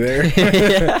like me there.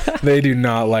 They do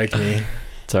not like me.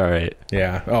 It's all right.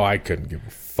 Yeah. Oh, I couldn't give a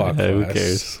fuck. Who less.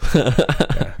 cares?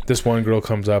 Yeah. This one girl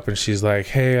comes up and she's like,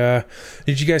 hey,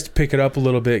 need you guys to pick it up a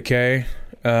little bit, Kay?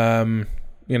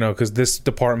 You know, because this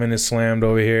department is slammed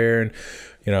over here. And,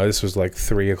 you know, this was like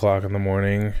 3 o'clock in the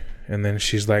morning. And then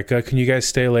she's like, can you guys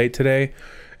stay late today?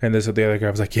 And the other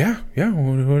guy was like, yeah,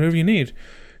 whatever you need.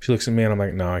 She looks at me and I'm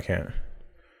like, no, I can't.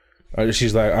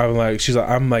 She's like,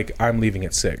 I'm leaving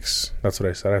at 6. That's what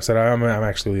I said. I said, I'm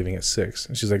actually leaving at 6.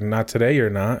 And she's like, not today, you're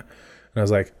not. And I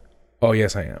was like, oh,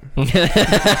 yes, I am.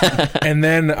 And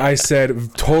then I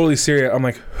said, totally serious, I'm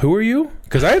like, who are you?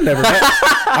 Because I had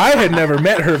never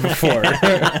met her before.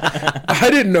 I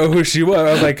didn't know who she was.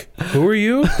 I was like, who are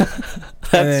you?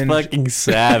 That's fucking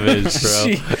savage,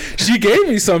 bro. She gave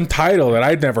me some title that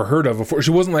I'd never heard of before.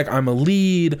 She wasn't like, I'm a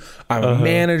lead, I'm a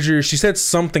manager. She said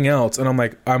something else, and I'm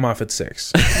like, I'm off at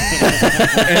 6.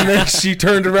 And then she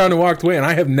turned around and walked away, and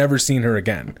I have never seen her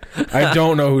again. I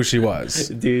don't know who she was.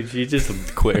 Dude, she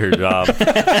just quit her job.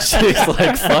 She's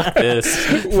like, fuck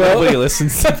this. Well, Nobody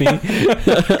listens to me.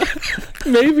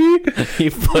 maybe. He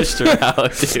pushed her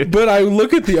out, dude. But I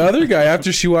look at the other guy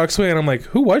after she walks away, and I'm like,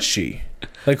 who was she?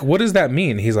 Like, what does that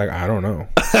mean? He's like, I don't know.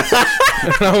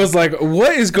 And I was like,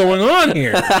 what is going on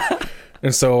here?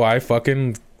 And so I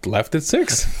fucking left at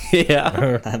 6.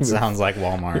 Yeah. That sounds like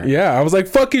Walmart. Yeah, I was like,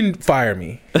 fucking fire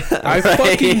me. I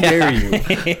fucking dare you.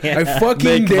 I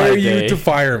fucking Make my dare you day. to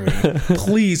fire me.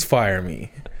 Please fire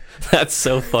me. That's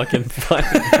so fucking funny.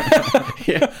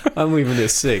 Yeah, I'm leaving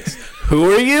at 6.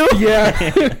 Who are you?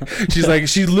 Yeah. She's like,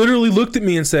 she literally looked at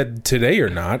me and said, today or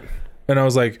not. And I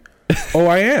was like, oh,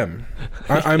 I am.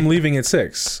 I'm leaving at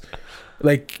 6.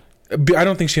 Like, I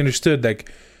don't think she understood,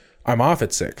 like, I'm off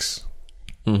at 6.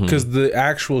 Because the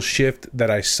actual shift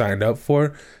that I signed up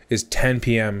for is 10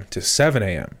 p.m. to 7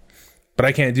 a.m. But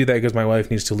I can't do that because my wife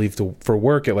needs to leave for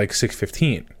work at like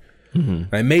 6:15.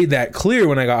 And I made that clear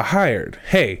when I got hired.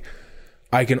 Hey,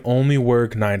 I can only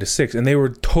work 9 to 6. And they were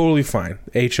totally fine.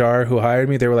 HR who hired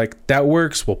me, they were like, that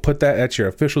works. We'll put that at your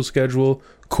official schedule.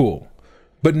 Cool.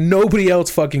 But nobody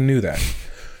else fucking knew that.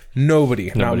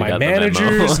 Nobody. Not my got the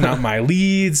managers, memo. not my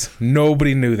leads.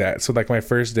 Nobody knew that. So like my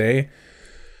first day,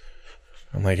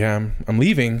 I'm like, yeah, I'm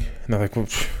leaving. And they're like, well,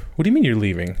 what do you mean you're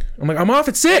leaving? I'm like, I'm off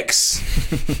at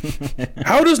 6.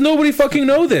 How does nobody fucking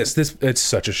know this? It's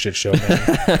such a shit show, man.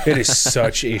 It is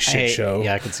such a shit show.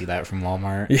 Yeah, I could see that from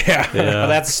Walmart. Yeah. Well,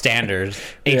 that's standard.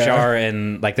 Yeah. HR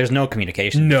and like, there's no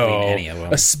communication between any of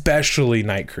them. Especially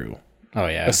night crew. Oh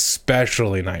yeah.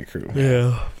 Especially night crew.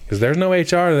 Yeah. Because there's no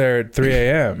HR there at 3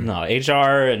 a.m. No,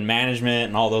 HR and management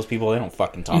and all those people, they don't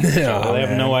fucking talk to each No, other. They have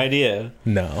man. no idea.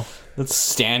 No. That's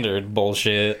standard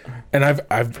bullshit. And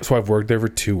I've worked there for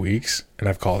 2 weeks and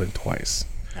I've called in twice.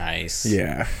 Nice.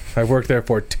 Yeah. I've worked there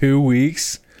for 2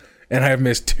 weeks and I've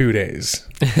missed 2 days.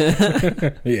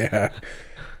 Yeah.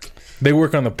 They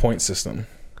work on the point system.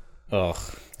 Ugh.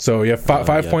 So you have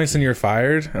five yeah. points and you're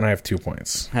fired, and I have 2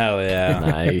 points. Hell yeah.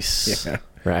 Nice. Yeah.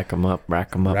 Rack them up.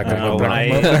 Rack 'em When up, rack 'em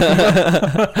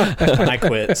up. I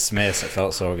quit Smith's, it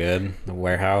felt so good. The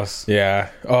warehouse. Yeah.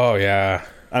 Oh, yeah.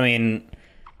 I mean,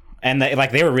 and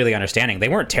they were really understanding. They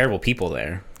weren't terrible people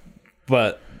there,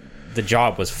 but the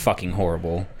job was fucking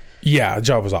horrible. Yeah, the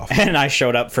job was awful. And I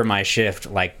showed up for my shift,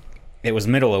 like, it was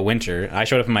middle of winter. I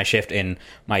showed up in my shift in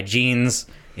my jeans,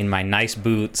 in my nice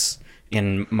boots,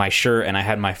 in my shirt, and I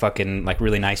had my fucking, like,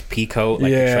 really nice pea coat,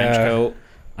 like a trench coat.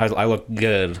 I looked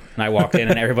good. And I walked in,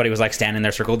 and everybody was, like, standing in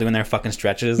their circle doing their fucking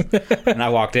stretches. And I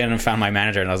walked in and found my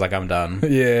manager, and I was like, I'm done.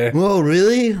 Yeah. Whoa,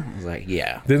 really? I was like,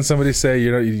 yeah. Didn't somebody say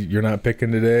you're not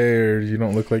picking today, or you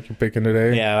don't look like you're picking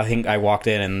today? Yeah, I think I walked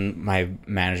in, and my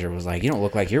manager was like, you don't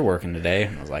look like you're working today.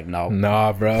 And I was like, no.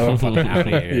 Nah, bro. I'm fucking out of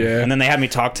here. Yeah. And then they had me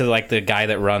talk to, like, the guy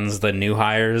that runs the new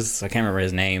hires. I can't remember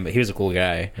his name, but he was a cool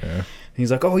guy. Yeah. He's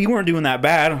like, oh, you weren't doing that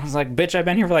bad. I was like, bitch, I've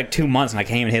been here for like 2 months and I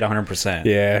can't even hit 100%.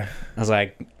 Yeah. I was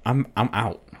like, I'm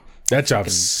out. That job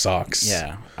sucks.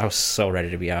 Yeah. I was so ready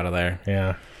to be out of there.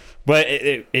 Yeah. But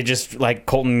it just, like,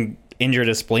 Colton injured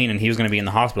his spleen and he was going to be in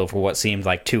the hospital for what seemed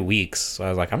like 2 weeks. So I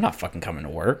was like, I'm not fucking coming to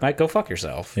work. Like, go fuck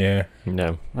yourself. Yeah.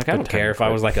 No. Like, I don't care if I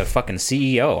was like a fucking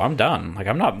CEO. I'm done. Like,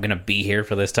 I'm not going to be here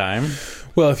for this time.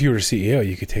 Well, if you were a CEO,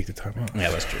 you could take the time off. Yeah,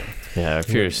 that's true. Yeah,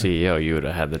 if you're a CEO, you would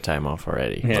have had the time off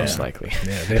already, most likely.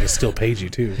 Yeah, they'd have still paid you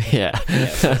too. Yeah.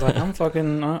 So I was like, I'm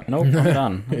fucking, nope, I'm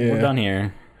done. Yeah. We're done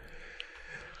here.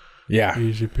 Yeah.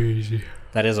 Easy peasy.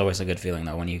 That is always a good feeling,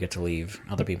 though, when you get to leave.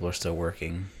 Other people are still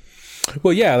working.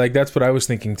 Well, yeah, like that's what I was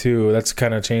thinking too. That's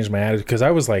kind of changed my attitude because I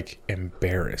was like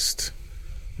embarrassed.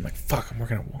 I'm like, fuck, I'm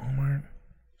working at Walmart.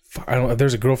 Fuck, I don't.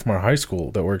 There's a girl from our high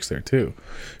school that works there too.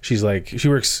 She's like, she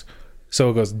works.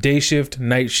 So it goes day shift,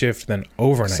 night shift, then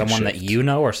overnight. Someone shift. that you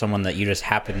know, or someone that you just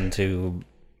happen to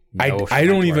know? I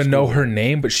don't even know her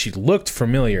name, but she looked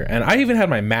familiar, and I even had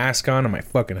my mask on and my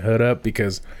fucking hood up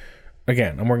because,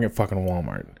 again, I'm working at fucking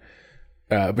Walmart.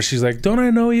 But she's like, don't I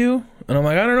know you? And I'm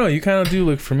like, I don't know. You kind of do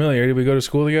look familiar. Did we go to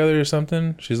school together or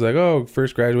something? She's like, oh,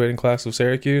 first graduating class of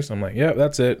Syracuse. I'm like, yeah,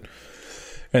 that's it.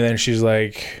 And then she's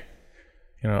like,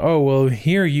 oh, well,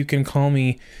 here you can call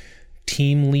me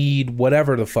team lead,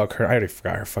 whatever the fuck her. I already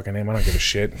forgot her fucking name. I don't give a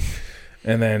shit.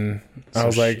 And then I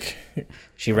was like,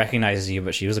 she recognizes you,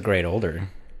 but she was a grade older.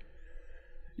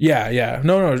 yeah.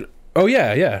 No. Oh,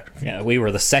 yeah. Yeah, we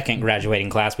were the second graduating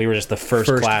class. We were just the first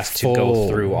class to go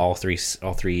through all three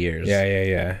years.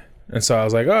 Yeah. And so I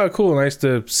was like, oh, cool. Nice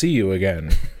to see you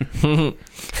again. And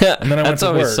then I went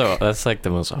to work. That's like the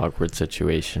most awkward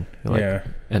situation. Like, Yeah.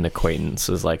 An acquaintance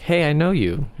is like, hey, I know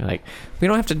you. You're like, we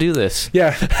don't have to do this.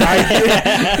 Yeah.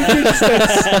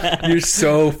 You're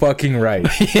so fucking right.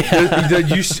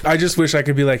 I just wish I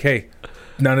could be like, hey,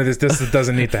 none of this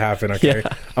doesn't need to happen, okay?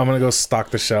 Yeah. I'm going to go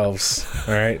stock the shelves,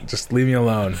 all right? Just leave me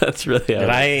alone. That's really Did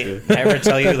I ever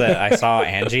tell you that I saw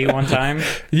Angie one time?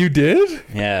 You did?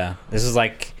 Yeah. This is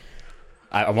like,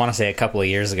 I want to say a couple of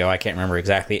years ago. I can't remember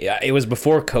exactly. It was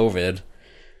before COVID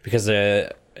because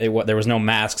there was no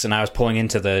masks, and I was pulling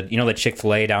into the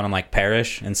Chick-fil-A down in like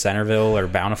Parrish in Centerville or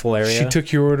Bountiful area. She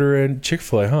took your order in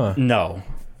Chick-fil-A, huh? No.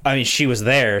 I mean, she was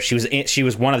there. She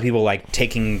was one of the people like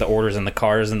taking the orders in the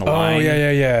cars in the line. Oh,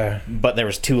 yeah. But there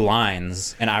was 2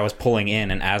 lines, and I was pulling in,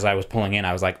 and as I was pulling in,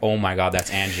 I was like, "Oh my god, that's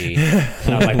Angie!"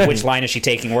 And I was like, "Which line is she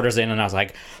taking orders in?" And I was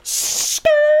like, "Skirt!"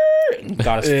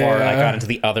 Got as far, I got into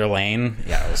the other lane.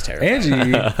 Yeah, it was terrible.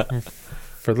 Angie,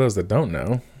 for those that don't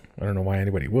know, I don't know why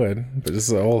anybody would, but this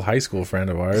is an old high school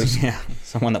friend of ours. Yeah,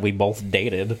 someone that we both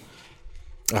dated.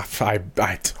 I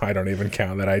don't even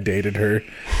count that I dated her.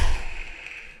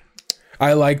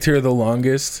 I liked her the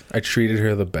longest. I treated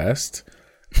her the best,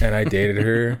 and I dated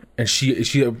her. And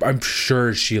she, I'm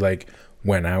sure she like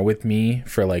went out with me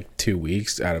for like 2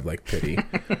 weeks out of like pity.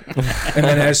 And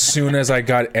then as soon as I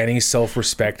got any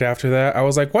self-respect after that, I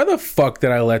was like, why the fuck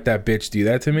did I let that bitch do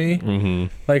that to me?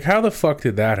 Mm-hmm. Like, how the fuck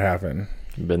did that happen?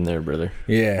 Been there, brother.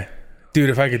 Yeah.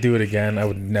 Dude, if I could do it again, I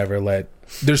would never let...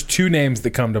 There's 2 names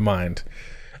that come to mind.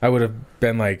 I would have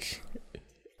been like,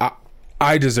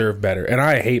 I deserve better, and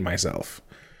I hate myself.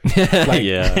 Like,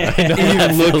 Yeah.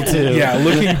 even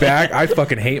looking back, I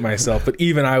fucking hate myself. But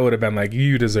even I would have been like,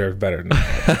 you deserve better than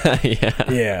that.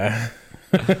 Yeah.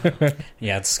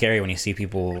 Yeah, it's scary when you see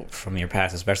people from your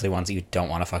past, especially ones that you don't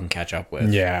want to fucking catch up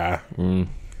with. Yeah.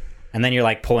 And then you're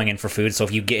like pulling in for food, so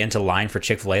if you get into line for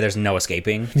Chick-fil-A, there's no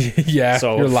escaping. Yeah.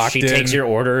 So you're if locked she in. takes your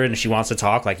order and she wants to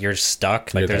talk, like you're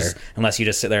stuck. Like You're there's there. unless you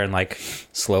just sit there and like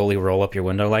slowly roll up your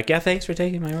window, like, yeah, thanks for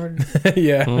taking my order.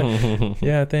 Yeah.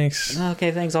 Yeah, thanks.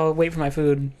 Okay, thanks. I'll wait for my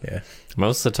food. Yeah.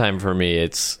 Most of the time for me,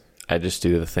 I just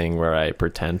do the thing where I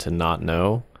pretend to not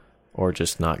know or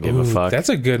just not give a fuck. That's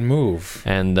a good move.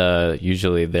 And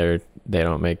usually they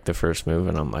don't make the first move,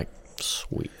 and I'm like,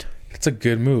 sweet. That's a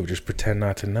good move. Just pretend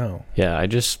not to know. Yeah, I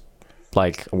just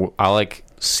I'll like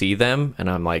see them, and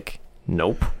I'm like,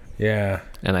 nope, Yeah.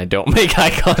 and I don't make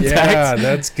eye contact. Yeah,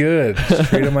 that's good. Just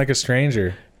treat him like a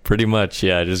stranger. Pretty much,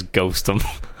 yeah. Just ghost them.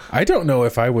 I don't know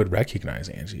if I would recognize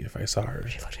Angie if I saw her.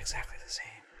 She looked exactly the same.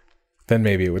 Then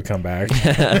maybe it would come back.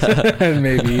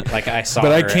 Maybe. Like I saw, But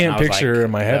her I can't and was picture like, her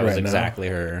in my head that was right now. exactly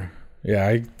her. Yeah,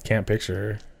 I can't picture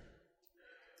her.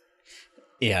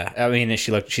 Yeah, I mean,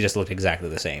 she just looked exactly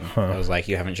the same. I was like,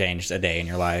 you haven't changed a day in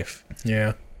your life.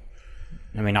 Yeah.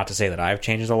 I mean, not to say that I've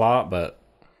changed a lot, but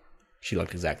she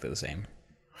looked exactly the same.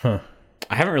 Huh.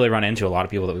 I haven't really run into a lot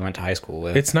of people that we went to high school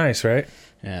with. It's nice, right?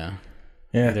 Yeah.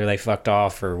 Yeah. Either they fucked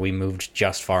off or we moved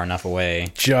just far enough away.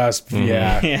 Just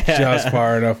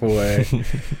far enough away.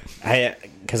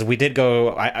 Because we did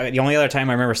go. The only other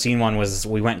time I remember seeing one was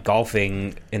we went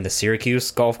golfing in the Syracuse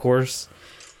golf course,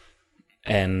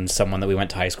 and someone that we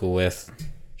went to high school with,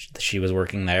 she was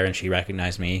working there and she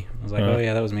recognized me. I was like, oh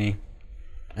yeah, that was me.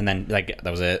 And then like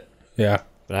that was it. Yeah.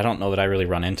 But I don't know that I really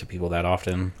run into people that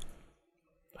often.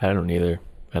 I don't either.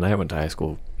 And I went to high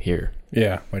school here.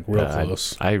 Yeah, like real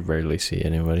close. I rarely see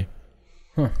anybody.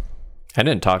 Huh. I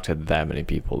didn't talk to that many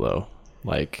people though.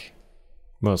 Like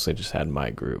mostly just had my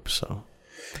group, so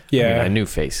Yeah. I mean, I knew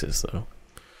faces though.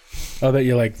 Oh, that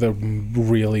you like the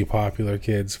really popular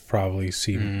kids probably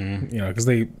see, because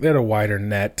they had a wider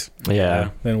net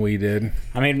Yeah. than we did.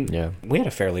 I mean, Yeah. we had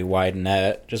a fairly wide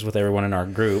net just with everyone in our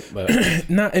group, but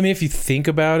Not, I mean, if you think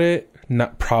about it,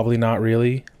 probably not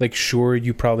really. Like, sure,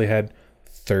 you probably had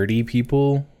 30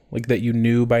 people like that you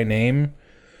knew by name,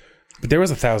 but there was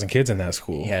 1,000 kids in that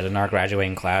school. yeah, in our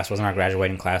graduating class, wasn't our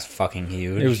graduating class fucking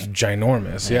huge? It was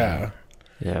ginormous. Yeah.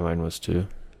 Yeah, mine was too.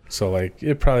 So like,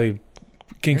 it probably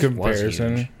in Yours was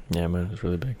comparison. huge. Yeah, mine was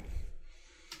really big.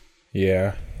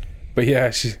 Yeah. But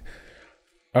yeah,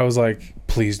 I was like,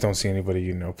 please don't see anybody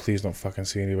you know. Please don't fucking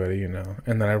see anybody you know.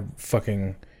 And then I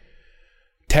fucking...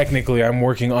 Technically, I'm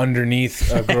working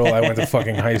underneath a girl I went to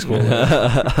fucking high school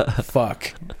with.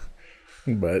 Fuck.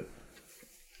 But...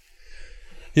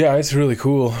 Yeah, it's really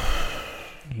cool.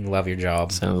 You love your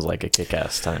job. Sounds like a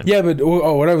kick-ass time. Yeah, but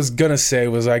what I was gonna say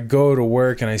was I go to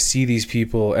work and I see these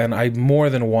people, and I more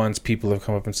than once people have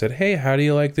come up and said, "Hey, how do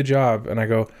you like the job?" And I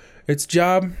go, "It's a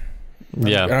job.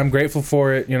 Yeah. And I'm grateful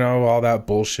for it, all that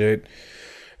bullshit."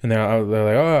 And they're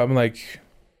like,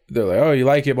 "Oh, you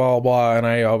like it, blah, blah, blah." And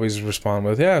I always respond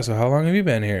with, "Yeah, so how long have you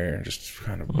been here?" Just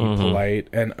kind of be polite.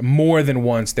 And more than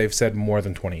once, they've said more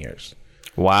than 20 years.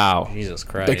 Wow. Jesus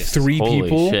Christ. Like three Holy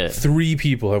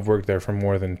people have worked there for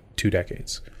more than 2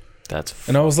 decades. That's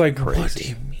And I was like, crazy. what do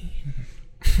you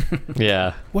mean?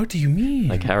 Yeah. What do you mean?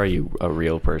 Like, how are you a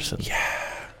real person?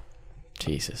 Yeah.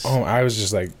 Jesus. Oh, I was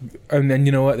just like, and then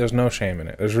you know what? There's no shame in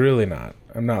it. There's really not.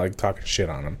 I'm not like talking shit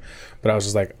on them, but I was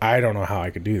just like, I don't know how I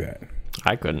could do that.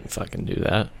 I couldn't fucking do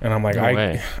that. And I'm like, No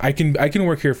way. I can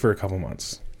work here for a couple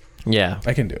months. Yeah.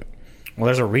 I can do it. Well,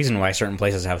 there's a reason why certain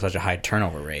places have such a high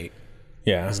turnover rate.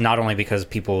 Yeah. It's not only because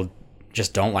people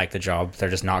just don't like the job; they're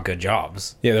just not good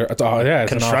jobs. Yeah.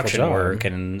 It's Construction an awful job. work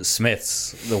and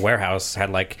Smith's, the warehouse, had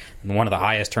like one of the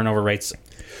highest turnover rates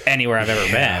anywhere I've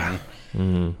ever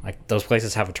been. Like those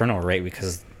places have a turnover rate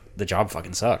because the job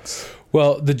fucking sucks.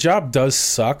 Well, the job does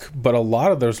suck, but a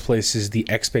lot of those places, the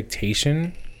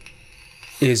expectation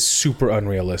is super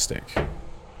unrealistic.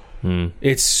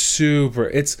 It's super.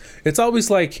 It's always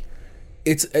like.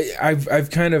 I've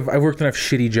worked enough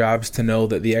shitty jobs to know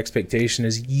that the expectation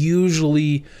is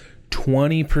usually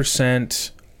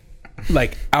 20%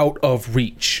 like out of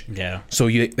reach. Yeah. So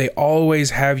they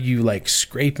always have you like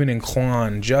scraping and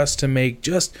clawing just to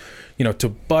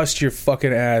bust your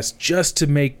fucking ass just to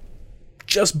make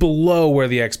just below where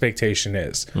the expectation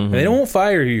is. And they don't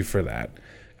fire you for that.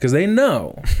 Because they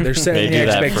know they're setting They the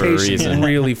do that for a expectations reason.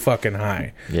 really fucking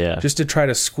high. Yeah. Just to try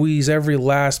to squeeze every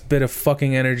last bit of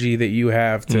fucking energy that you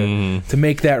have to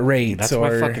make that rate. That's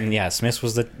why Smith's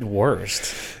was the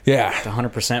worst. Yeah.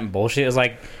 100% bullshit. It's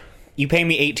like, you pay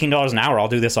me $18 an hour, I'll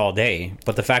do this all day.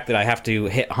 But the fact that I have to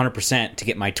hit 100% to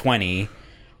get my 20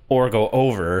 or go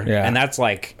over, Yeah. and that's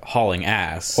like hauling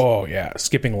ass. Oh, yeah.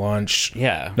 Skipping lunch.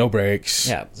 Yeah. No breaks.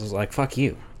 Yeah. It's like, fuck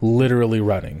you. Literally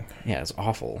running. Yeah, it's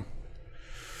awful.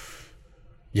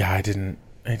 Yeah, I didn't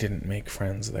make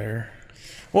friends there.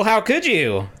 Well, how could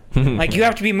you? Like, you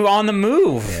have to be on the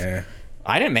move. Yeah.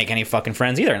 I didn't make any fucking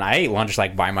friends either, and I ate lunch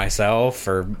like by myself,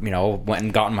 or went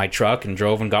and got in my truck and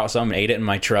drove and got some and ate it in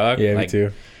my truck. Yeah, like, me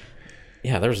too.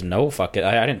 Yeah, there's no fucking.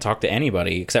 I didn't talk to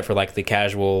anybody except for like the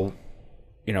casual,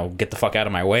 get the fuck out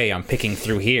of my way. I'm picking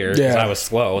through here because Yeah. I was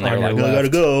slow, and they On were like, your "I gotta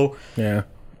left. go," Yeah.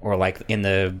 or like in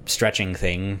the stretching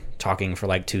thing, talking for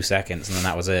like 2 seconds, and then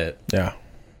that was it. Yeah.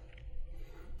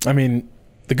 I mean,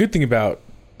 the good thing about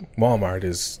Walmart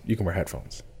is you can wear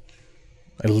headphones.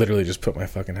 I literally just put my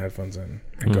fucking headphones in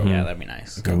and go. Yeah, that'd be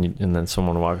nice. And then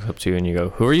someone walks up to you and you go,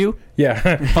 "Who are you?" Yeah.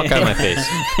 Fuck out of my face.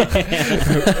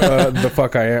 The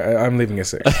fuck I'm leaving at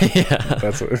 6. Yeah.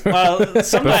 That's what. Well,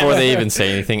 sometimes Before they even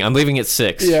say anything, I'm leaving at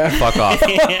 6. Yeah. Fuck off.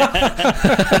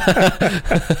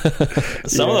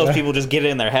 some of those people just get it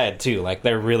in their head too. Like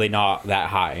they're really not that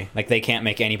high. Like they can't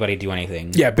make anybody do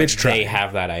anything. Yeah, bitch But try. They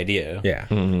have that idea. Yeah.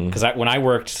 Because when I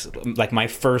worked, like my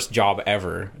first job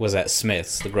ever was at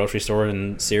Smith's, the grocery store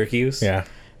in Syracuse. Yeah.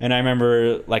 And I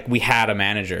remember, like, we had a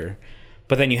manager,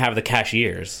 but then you have the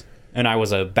cashiers. And I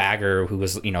was a bagger who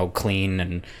was, clean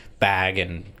and bag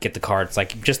and get the carts,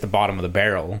 like, just the bottom of the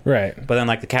barrel. Right. But then,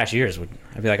 like, the cashiers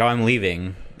I'd be like, oh, I'm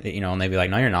leaving. And they'd be like,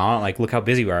 no, you're not. Like, look how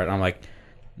busy we are. And I'm like,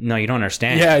 no, you don't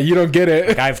understand. Yeah, you don't get it.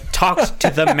 Like, I've talked to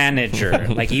the manager.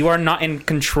 Like, you are not in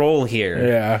control here.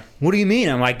 Yeah. What do you mean?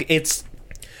 I'm like,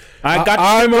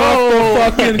 I'm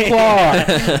off the fucking clock.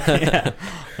 Yeah.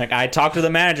 Like I talked to the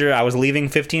manager. I was leaving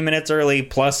 15 minutes early.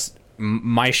 Plus,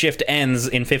 my shift ends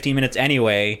in 15 minutes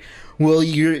anyway. Well,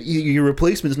 your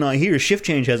replacement's not here. Shift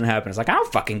change hasn't happened. It's like I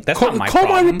don't fucking. That's not my Call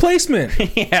problem. my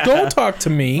replacement. Yeah. Don't talk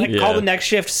to me. Like, call the next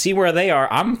shift. See where they are.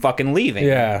 I'm fucking leaving.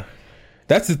 Yeah.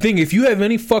 That's the thing. If you have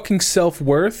any fucking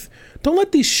self-worth, don't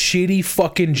let these shitty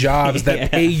fucking jobs that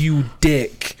pay you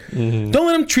dick. Don't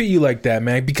let them treat you like that,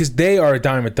 man, because they are a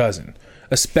dime a dozen.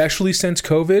 Especially since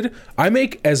COVID, I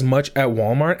make as much at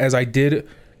Walmart as I did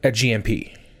at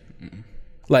GMP.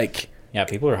 Like, yeah,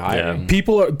 people are hiring.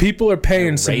 people are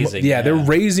paying some. Raising, They're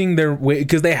raising their wage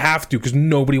because they have to, because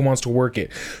nobody wants to work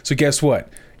it. So guess what?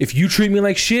 If you treat me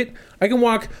like shit, I can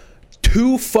walk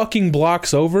 2 fucking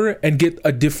blocks over and get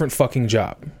a different fucking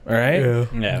job. All right?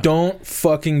 Yeah. Don't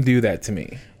fucking do that to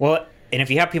me. Well, and if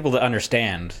you have people that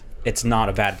understand, it's not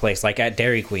a bad place. Like at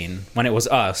Dairy Queen, when it was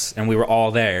us and we were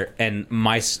all there, and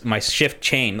my shift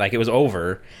changed, like it was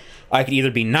over, I could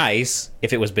either be nice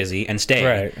if it was busy and stay.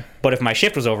 Right. But if my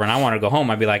shift was over and I wanted to go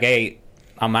home, I'd be like, hey,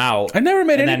 I'm out. I never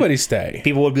made And then anybody stay.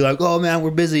 People would be like, oh man, we're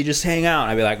busy, just hang out.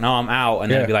 And I'd be like, no, I'm out.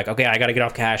 And then Yeah. I'd be like, okay, I got to get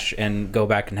off cash and go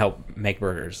back and help make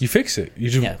burgers. You fix it. You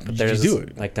just Yeah, but you there's do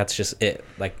it. like that's just it.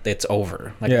 Like it's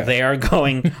over. Like Yeah. they are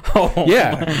going home.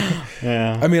 Yeah.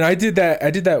 Yeah. I mean, I did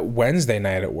that Wednesday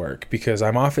night at work because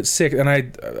I'm off at 6, and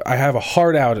I have a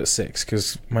hard out at 6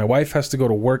 because my wife has to go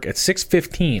to work at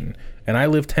 6:15, and I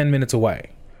live 10 minutes away.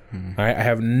 I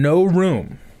have no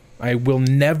room. I will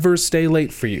never stay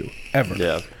late for you ever.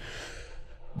 Yeah.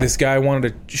 This guy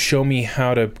wanted to show me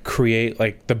how to create,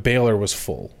 like, the baler was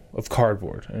full of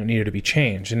cardboard and it needed to be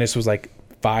changed, and this was like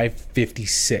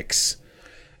 5:56,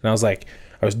 and I was like,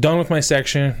 I was done with my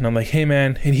section, and I'm like, hey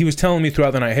man, and he was telling me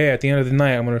throughout the night, hey, at the end of the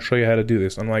night I'm going to show you how to do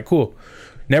this. I'm like, cool.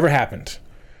 Never happened.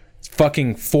 It's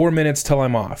fucking 4 minutes till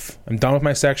I'm off. I'm done with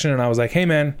my section, and I was like, hey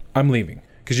man, I'm leaving,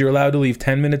 because you're allowed to leave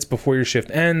 10 minutes before your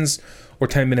shift ends or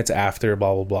 10 minutes after,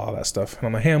 blah blah blah, that stuff. And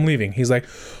I'm like, hey, I'm leaving. He's like,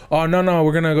 oh no,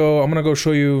 I'm gonna go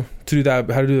show you to do that,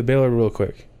 how to do the baler real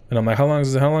quick. And I'm like, how long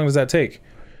does that take?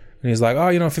 And he's like,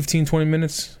 oh, 15, 20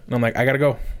 minutes. And I'm like, I gotta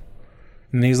go.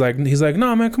 And he's like,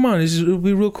 no, man, come on. It'll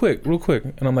be real quick.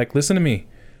 And I'm like, listen to me.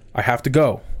 I have to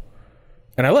go.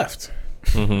 And I left.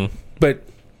 But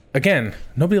again,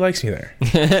 nobody likes me there.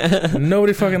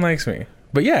 Nobody fucking likes me.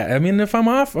 But yeah, I mean, if I'm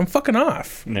off, I'm fucking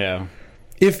off. Yeah.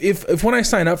 If when I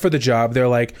sign up for the job, they're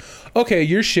like, okay,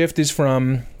 your shift is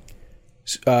from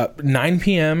 9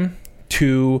 p.m.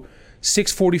 to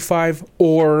 6:45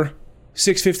 or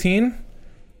 6:15,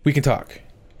 we can talk.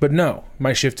 But no,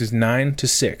 my shift is 9 to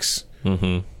 6.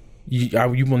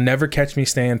 You will never catch me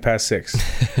staying past 6.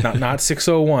 not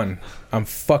 6:01. I'm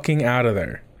fucking out of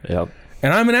there. Yep.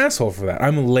 And I'm an asshole for that.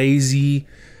 I'm lazy.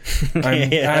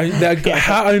 I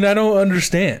don't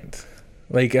understand.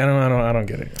 Like, I don't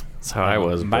get it. That's how I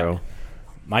was, bro.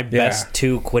 My best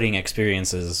 2 quitting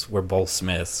experiences were both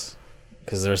Smiths,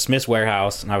 because there's Smith's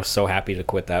Warehouse, and I was so happy to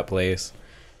quit that place.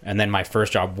 And then my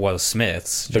first job was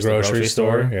Smith's, The just grocery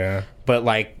store. Yeah. But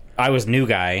like, I was new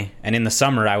guy, and in the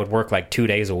summer I would work like 2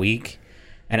 days a week.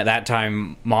 And at that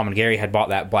time, Mom and Gary had bought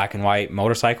that black and white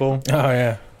motorcycle, Oh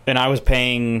yeah. and I was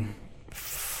paying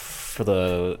for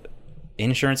the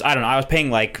insurance. I don't know. I was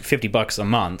paying like $50 a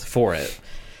month for it.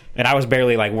 And I was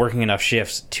barely like working enough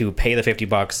shifts to pay the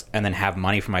 $50 and then have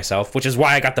money for myself, which is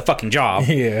why I got the fucking job.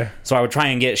 Yeah. So I would try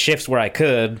and get shifts where I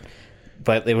could,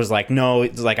 but it was like, no,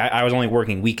 it's like I was only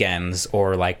working weekends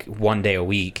or like 1 day a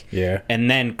week. Yeah.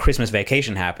 And then Christmas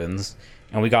vacation happens,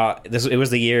 and we got this. It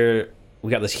was the year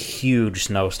we got this huge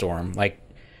snowstorm. Like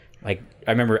I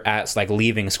remember at like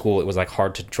leaving school, it was like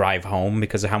hard to drive home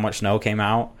because of how much snow came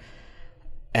out.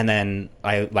 And then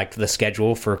I liked the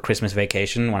schedule for Christmas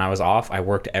vacation. When I was off, I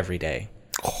worked every day,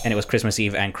 and it was Christmas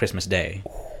Eve and Christmas Day.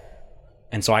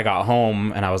 And so I got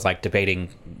home and I was like debating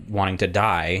wanting to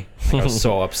die. Like, I was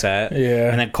so upset. Yeah.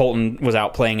 And then Colton was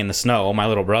out playing in the snow, my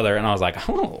little brother, and I was like,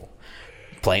 oh,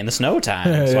 play in the snow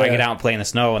time. So I Yeah. get out and play in the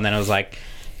snow, and then it was like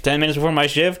 10 minutes before my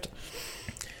shift.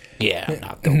 Yeah, I'm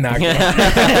not going. Not good.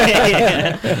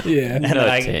 Yeah. And then No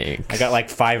I thanks. got like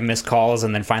 5 missed calls,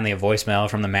 and then finally a voicemail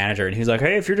from the manager, and he's like,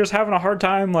 hey, if you're just having a hard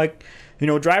time, like, you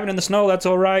know, driving in the snow, that's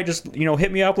all right. Just, you know,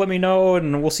 hit me up, let me know,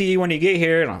 and we'll see you when you get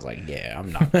here. And I was like, yeah,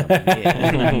 I'm not coming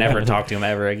in. I never talk to him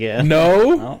ever again.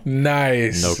 No? No.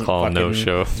 Nice. No call, no Fucking-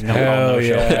 show. No Hell call, no show.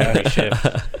 yeah. Every shift.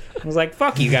 I was like,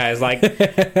 fuck you guys. Like,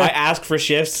 I ask for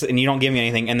shifts and you don't give me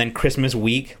anything. And then Christmas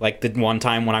week, like the one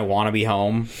time when I want to be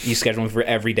home, you schedule me for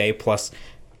every day plus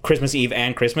Christmas Eve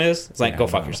and Christmas. It's like, Yeah, go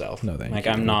fuck no. yourself. No, thank like,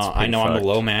 you. I'm not, That's I know I'm pretty the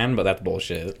low man, but that's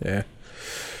bullshit. Yeah.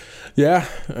 Yeah.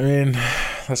 I mean,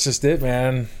 that's just it,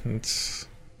 man. It's,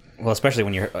 Well, especially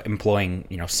when you're employing,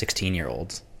 you know,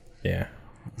 16-year-olds. yeah.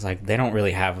 It's like, they don't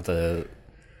really have the,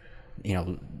 you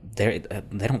know, they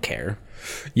don't care.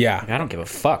 Yeah. Like, I don't give a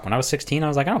fuck. When I was 16, I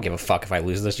was like, I don't give a fuck if I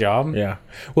lose this job. Yeah.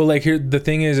 Well, like, here, the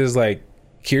thing is like,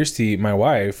 Kirsty, my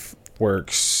wife,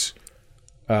 works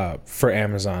for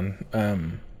Amazon.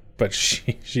 But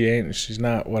she's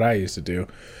not what I used to do.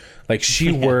 Like,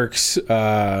 she works,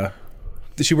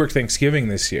 she worked Thanksgiving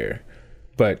this year,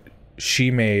 but she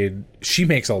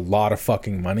makes a lot of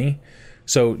fucking money.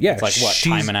 So yeah, It's like, what,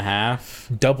 she's time and a half?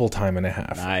 double time and a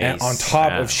half. Nice. And on top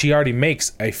Yeah. of, she already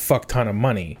makes a fuck ton of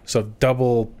money. So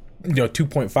double,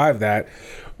 2.5 that.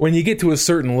 When you get to a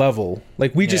certain level,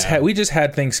 like we just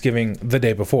had Thanksgiving the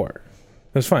day before.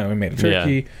 It was fine. We made a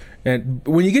turkey, and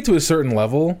when you get to a certain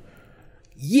level,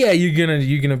 yeah, you're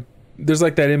gonna. There's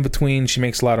like that in between. She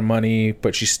makes a lot of money,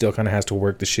 but she still kind of has to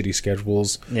work the shitty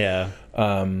schedules. Yeah.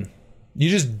 You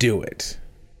just do it.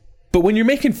 But when you're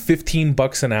making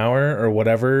 $15 an hour or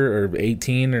whatever, or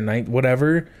 18 or 9,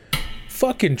 whatever,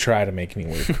 fucking try to make me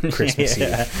work Christmas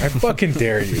Eve. I fucking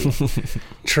dare you.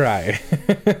 Try.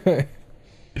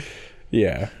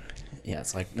 Yeah. Yeah,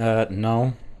 it's like,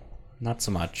 no, not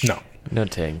so much. No. No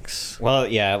tanks. Well,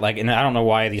 yeah, like, and I don't know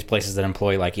why these places that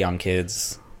employ, like, young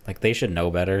kids, like, they should know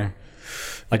better.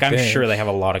 Like, I'm think. sure they have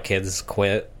a lot of kids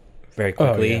quit very Oh,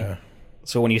 quickly. yeah.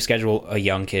 So when you schedule a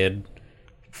young kid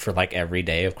for, like, every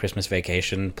day of Christmas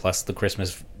vacation plus the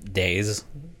Christmas days,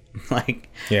 like,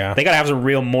 Yeah. they gotta have some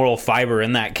real moral fiber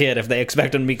in that kid if they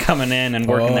expect them to be coming in and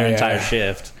working Oh, their yeah. entire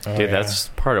shift. Oh, Dude, yeah. that's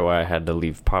part of why I had to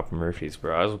leave Papa Murphy's,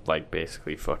 bro. I was like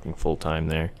basically fucking full time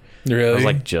there. Really? I was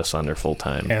like just under full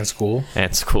time and school.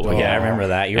 at school. Oh. Yeah, I remember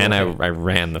that. You were And like- I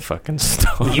ran the fucking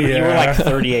store. you were Yeah. like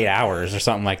 38 hours or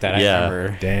something like that. Yeah. I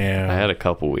remember. Damn. I had a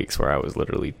couple weeks where I was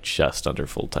literally just under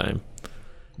full time.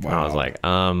 And I was Wow. like,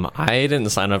 I didn't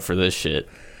sign up for this shit.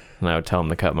 And I would tell them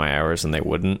to cut my hours, and they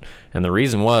wouldn't. And the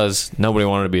reason was nobody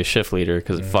wanted to be a shift leader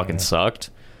because it fucking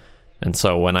sucked. And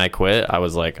so when I quit, I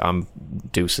was like, I'm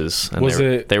deuces. And Was they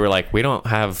were, it- they were like, we don't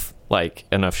have like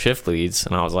enough shift leads.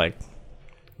 And I was like,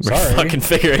 we're Sorry. fucking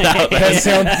figure it out.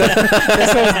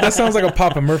 that sounds like a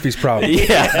Papa Murphy's problem.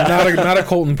 Yeah. Not a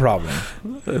Colton problem.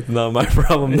 Not my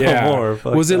problem no more.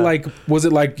 Fuck Was it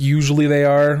that. like usually they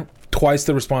are twice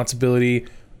the responsibility,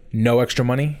 no extra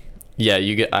money? Yeah,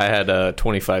 I had a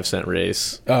 25-cent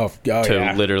raise Oh to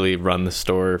yeah. literally run the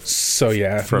store So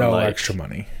yeah, from, no like, extra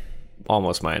money.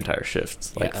 almost my entire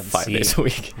shift, like Yeah, 5 see, days a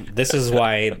week. This is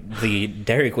why the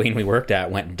Dairy Queen we worked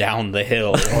at went down the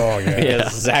hill. Oh yeah.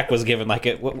 Because Zach was given like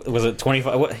what was it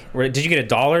 25? Did you get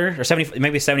 $1 or 70?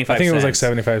 Maybe 75. I think it was like cents.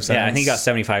 75 cents. Yeah, I think he got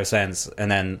 75 cents, and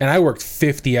then And I worked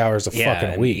 50 hours a yeah,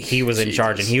 fucking week. he was in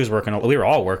charge, and he was working. We were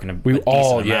all working. we decent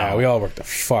all amount. we all worked the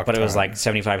fuck. But it was ton. like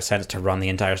 75 cents to run the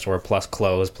entire store, plus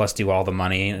close, plus do all the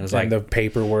money. And it was like, and the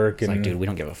paperwork it's and like, dude, we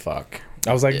don't give a fuck.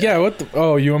 I was like, yeah, what the,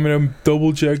 oh, you want me to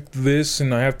double check this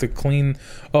and I have to clean,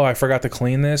 oh, I forgot to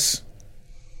clean this?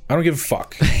 I don't give a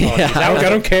fuck. I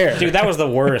don't care. Dude, that was the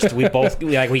worst.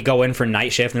 We go in for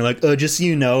night shift, and they're like, just so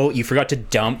you know, you forgot to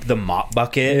dump the mop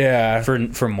bucket Yeah.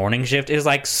 for morning shift. It was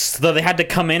like, so they had to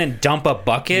come in and dump a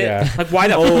bucket? Yeah. Like, why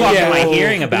the fuck am I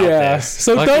hearing about this?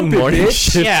 So Fucking dump it, morning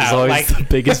bitch. shift Yeah, is always like- the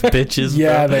biggest bitches.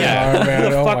 Yeah, bro. they Yeah. are, man. Who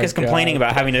the Oh fuck my is complaining God.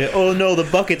 about having to, oh no, the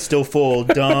bucket's still full,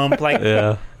 dump. Like,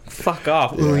 Yeah. fuck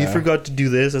off. Oh, you Yeah. forgot to do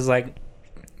this. It's like,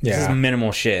 this is Yeah.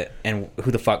 minimal shit, and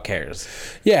who the fuck cares?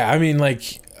 Yeah, I mean,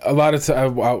 like, a lot of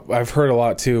I've heard a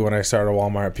lot too when I started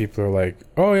Walmart. People are like,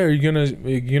 "Oh yeah, you're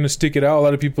gonna stick it out." A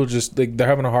lot of people just like they're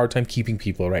having a hard time keeping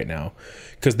people right now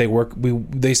because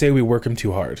they say we work them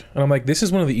too hard, and I'm like, this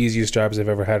is one of the easiest jobs I've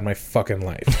ever had in my fucking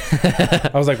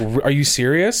life. I was like, are you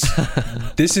serious?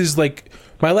 This is like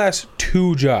my last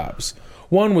 2 jobs.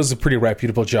 One was a pretty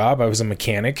reputable job. I was a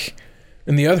mechanic,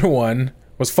 and the other one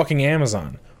was fucking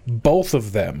Amazon. Both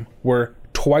of them were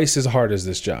twice as hard as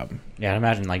this job. Yeah, I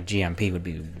imagine like GMP would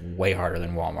be way harder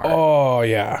than Walmart. Oh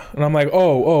yeah, and I'm like,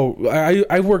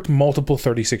 I worked multiple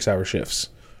 36-hour shifts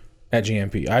at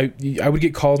GMP. I would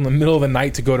get called in the middle of the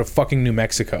night to go to fucking New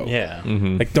Mexico. Yeah.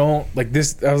 Like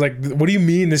this. I was like, what do you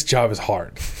mean this job is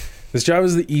hard? This job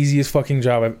is the easiest fucking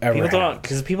job I've ever had.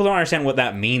 Because people don't understand what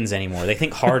that means anymore. They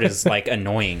think hard is like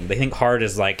annoying. They think hard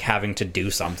is like having to do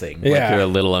something. Yeah. Like you're a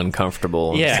little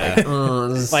uncomfortable. Yeah. It's like, oh,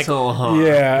 this is Like, so hard.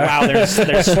 Yeah. Wow,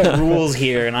 there's rules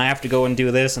here, and I have to go and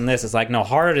do this and this. It's like, no,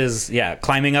 hard is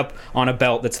climbing up on a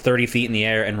belt that's 30 feet in the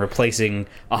air and replacing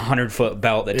a 100-foot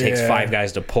belt that takes 5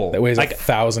 guys to pull. That weighs like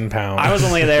 1,000 pounds. I was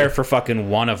only there for fucking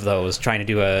one of those, trying to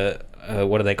do a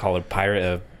what do they call it,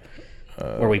 pirate?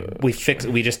 Where we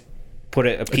just put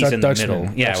a piece in the Dutchman.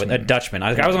 middle. Yeah, with a Dutchman.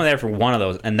 I was only there for one of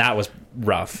those, and that was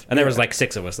rough. And there was like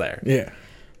 6 of us there. Yeah.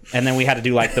 And then we had to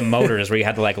do like the motors where you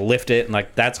had to like lift it, and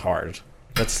like that's hard.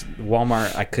 That's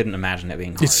Walmart. I couldn't imagine it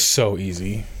being hard. It's so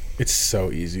easy. It's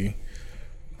so easy.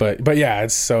 But yeah,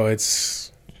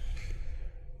 it's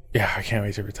yeah, I can't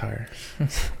wait to retire.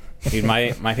 Dude,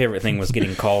 my favorite thing was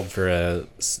getting called to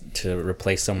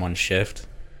replace someone's shift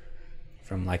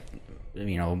from like,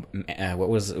 you know, what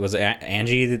was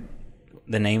Angie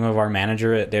the name of our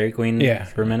manager at Dairy Queen? Yeah.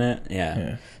 For a minute.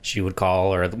 Yeah. She would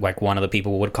call, or like one of the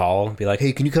people would call, be like,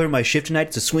 hey, can you cover my shift tonight?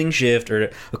 It's a swing shift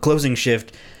or a closing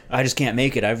shift. I just can't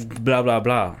make it. I've blah blah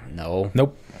blah. No.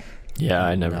 Nope. Yeah,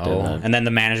 I never did that. And then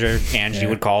the manager Angie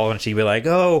would call, and she'd be like,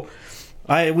 oh,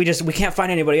 we can't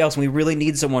find anybody else, and we really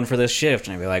need someone for this shift.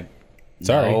 And I'd be like,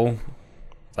 sorry. No.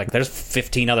 Like, there's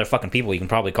 15 other fucking people you can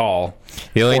probably call.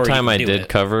 The only Or you time can I do did it.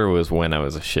 cover was when I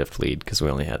was a shift lead, because we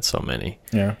only had so many.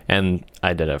 Yeah. And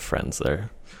I did have friends there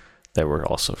that were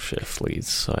also shift leads.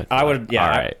 So I would- yeah, all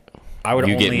right, I would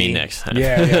you only get me next time.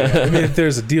 Yeah. I mean, if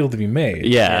there's a deal to be made.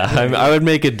 Yeah, I would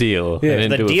make a deal. Yeah. I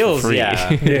didn't The do it for deals, free.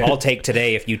 yeah, I'll take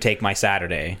today if you take my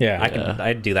Saturday. Yeah.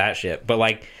 I'd do that shit. But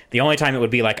like, the only time it would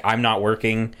be like I'm not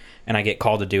working and I get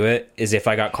called to do it is if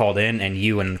I got called in and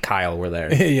you and Kyle were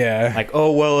there. Yeah. Like,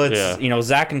 oh well, it's Yeah. you know,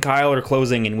 Zach and Kyle are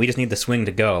closing and we just need the swing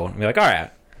to go. And be like, all right,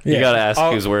 You Yeah. gotta ask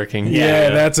I'll- who's working. Yeah,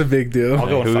 that's a big deal. I'll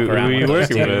go and Who fuck around are you with those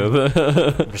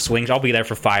working two. with? Swings. I'll be there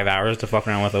for 5 hours to fuck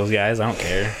around with those guys. I don't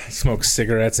care. Smoke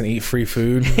cigarettes and eat free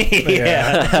food.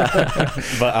 Yeah.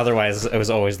 But otherwise, it was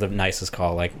always the nicest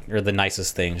call, like, or the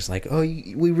nicest thing. Just like, oh,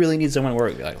 we really need someone to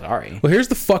work. Be like, sorry. Well, here's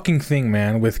the fucking thing,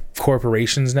 man, with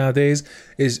corporations nowadays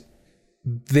is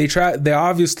they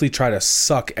obviously try to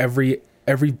suck every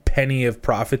penny of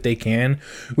profit they can,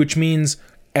 which means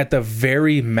at the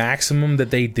very maximum that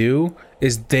they do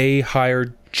is they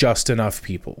hire just enough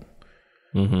people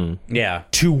Yeah.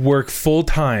 to work full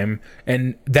time,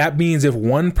 and that means if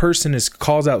one person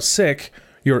calls out sick,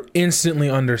 you're instantly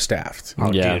understaffed.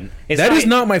 Oh, Yeah. dude. It's That is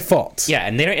not my fault. Yeah,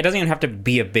 and it doesn't even have to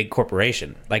be a big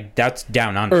corporation. Like, that's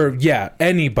down under. Or yeah,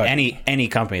 anybody. Any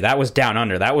company. That was down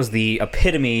under. That was the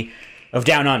epitome of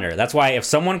down under. That's why if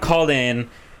someone called in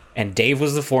and Dave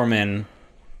was the foreman,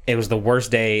 it was the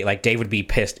worst day. Like, Dave would be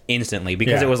pissed instantly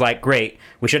because Yeah. it was like, great,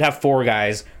 we should have 4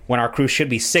 guys when our crew should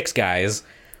be 6 guys,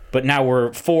 but now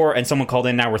we're 4 and someone called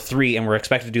in, now we're 3 and we're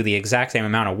expected to do the exact same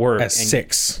amount of work As and-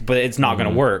 6. but it's not going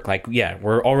to work. Like, yeah,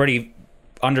 we're already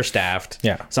understaffed.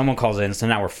 Yeah. Someone calls in, so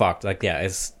now we're fucked. Like, yeah,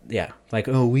 it's like,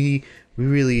 oh, we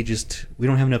really just, we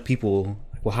don't have enough people.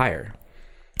 We'll hire.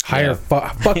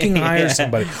 Fucking hire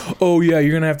somebody. Oh yeah,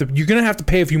 you're gonna have to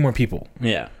pay a few more people.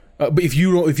 Yeah. But if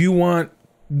you want,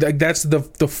 like, that's the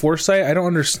foresight. I don't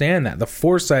understand that. The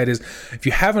foresight is if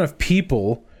you have enough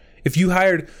people, if you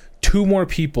hired 2 more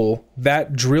people,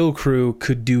 that drill crew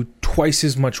could do twice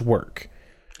as much work.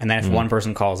 And then if one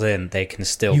person calls in, they can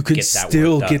still You could get that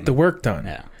still work done. get the work done.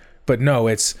 Yeah. But no,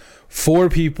 it's 4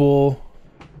 people.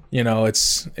 You know,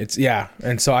 it's yeah.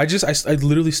 And so I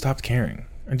literally stopped caring.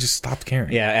 I just stopped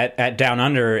caring. Yeah, at Down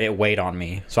Under, it weighed on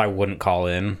me, so I wouldn't call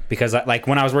in because, like,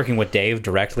 when I was working with Dave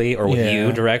directly or with Yeah.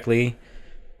 you directly,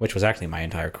 which was actually my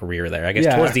entire career there. I guess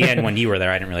Yeah. towards the end when you were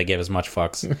there, I didn't really give as much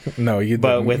fucks. No, you.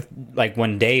 But didn't. with like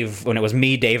when it was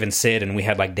me, Dave, and Sid, and we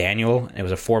had like Daniel, it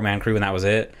was a 4-man crew, and that was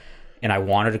it. And I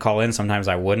wanted to call in, sometimes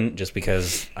I wouldn't, just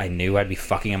because I knew I'd be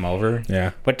fucking him over.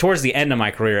 Yeah. But towards the end of my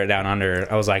career at Down Under,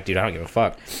 I was like, dude, I don't give a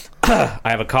fuck. I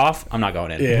have a cough, I'm not going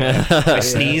in. Yeah. I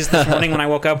sneezed this morning when I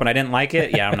woke up and I didn't like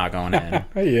it. Yeah, I'm not going in.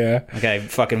 Yeah. Like, I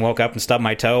fucking woke up and stubbed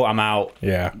my toe. I'm out.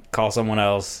 Yeah. Call someone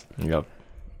else. Yep.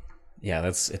 Yeah,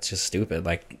 it's just stupid.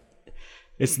 Like,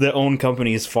 it's the own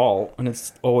company's fault, and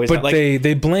it's always But like.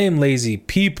 they blame lazy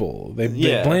people. They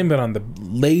Yeah. blame it on the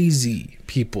lazy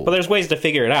people. But there's ways to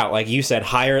figure it out. Like you said,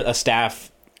 hire a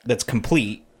staff that's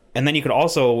complete, and then you could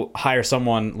also hire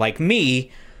someone like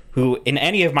me, who in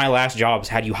any of my last jobs,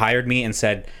 had you hired me and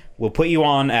said, we'll put you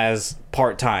on as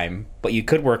part-time, but you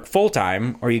could work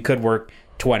full-time or you could work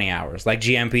 20 hours. Like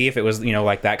GMP, if it was,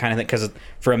 like that kind of thing. Because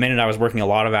for a minute I was working a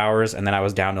lot of hours and then I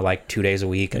was down to like 2 days a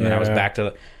week. And then I was back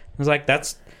to... I was like,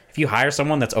 that's... If you hire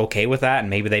someone that's okay with that and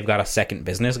maybe they've got a second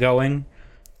business going,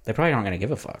 they probably aren't going to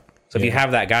give a fuck. So if you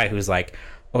have that guy who's like,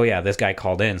 oh yeah, this guy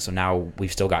called in, so now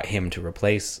we've still got him to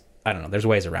replace. I don't know. There's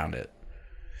ways around it.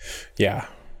 Yeah.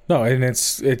 No, and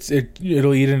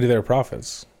it'll eat into their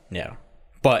profits. Yeah.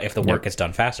 But if the work gets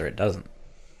done faster, it doesn't.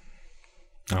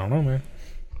 I don't know, man.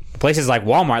 Places like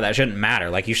Walmart, that shouldn't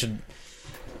matter. Like, you should...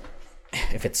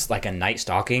 If it's like a night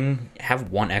stocking,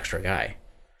 have one extra guy.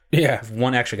 Yeah.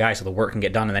 One extra guy so the work can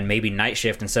get done, and then maybe night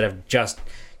shift, instead of just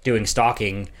doing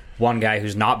stocking, one guy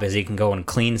who's not busy can go and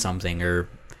clean something or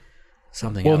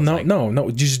something else. Well,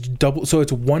 no. Just double. So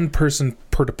it's one person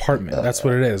per department. That's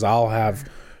what it is. I'll have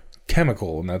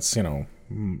chemical, and that's,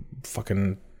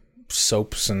 fucking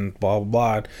soaps and blah,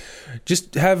 blah, blah.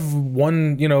 Just have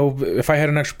one, if I had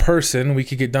an extra person, we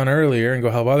could get done earlier and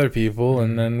go help other people,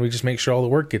 and then we just make sure all the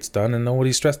work gets done and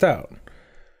nobody's stressed out.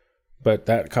 But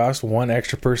that costs one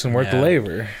extra person worth of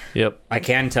labor. Yep. I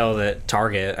can tell that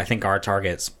Target, I think our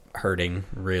Target's hurting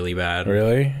really bad.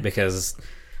 Really? Because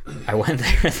I went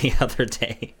there the other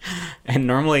day, and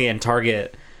normally in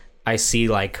Target, I see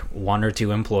like 1 or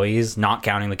 2 employees, not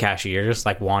counting the cashiers,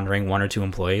 like wandering 1 or 2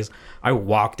 employees. I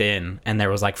walked in, and there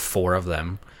was like 4 of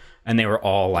them, and they were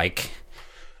all like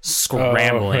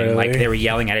scrambling, really? like they were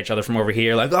yelling at each other from over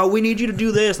here, like, oh, we need you to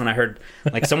do this. And I heard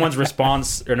like someone's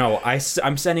response, or no,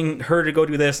 I'm sending her to go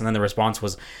do this, and then the response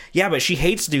was, yeah, but she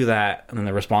hates to do that. And then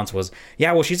the response was,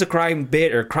 yeah, well, she's a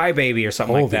crybaby or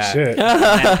something. Holy like that. shit.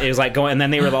 And it was like going, and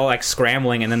then they were all like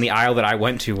scrambling, and then the aisle that I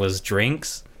went to was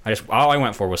drinks. All I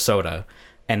went for was soda,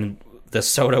 and the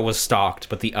soda was stocked,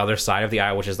 but the other side of the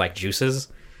aisle, which is like juices,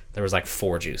 there was like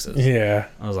 4 juices. Yeah.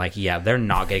 I was like, yeah, they're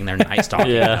not getting their night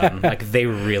stalking done. Like, they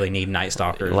really need night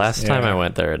stalkers. Last time I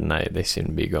went there at night, they seemed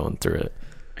to be going through it.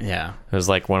 Yeah. It was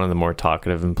like one of the more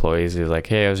talkative employees. He was like,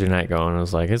 hey, how's your night going? I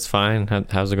was like, it's fine.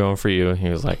 How's it going for you? He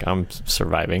was like, I'm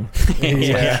surviving.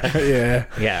 Yeah.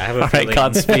 Yeah, I have a All feeling, right,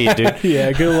 Godspeed, dude.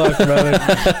 Yeah, good luck, brother.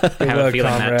 I have a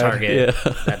feeling that comrade.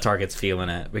 that Target's feeling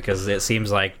it, because it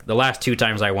seems like the last 2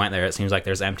 times I went there, it seems like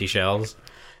there's empty shelves.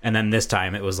 And then this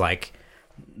time it was like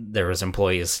there was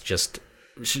employees just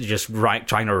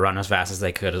trying to run as fast as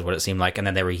they could, is what it seemed like, and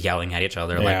then they were yelling at each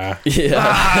other like,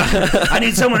 I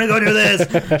need someone to go do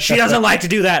this. She doesn't like to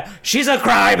do that. She's a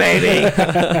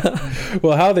crybaby.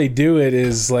 Well, how they do it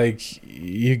is like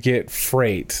you get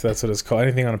freight. That's what it's called.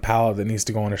 Anything on a pallet that needs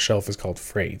to go on a shelf is called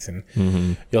freight, and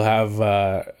you'll have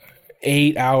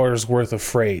 8 hours worth of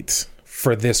freight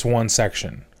for this one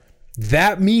section.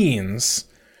 That means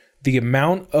the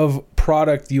amount of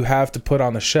product you have to put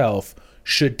on the shelf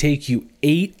should take you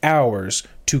 8 hours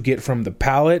to get from the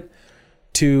pallet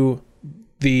to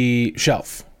the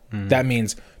shelf. That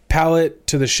means pallet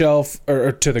to the shelf,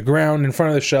 or to the ground in front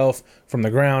of the shelf, from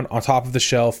the ground on top of the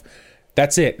shelf.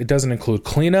 That's it. It doesn't include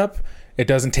cleanup. It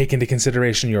doesn't take into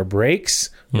consideration your breaks,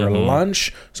 your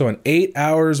lunch. So an 8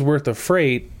 hours worth of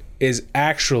freight is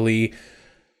actually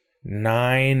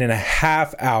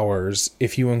 9.5 hours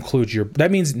if you include your...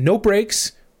 That means no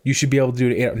breaks. You should be able to do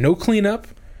it. No cleanup.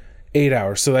 8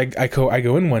 hours. So I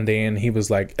go in one day, and he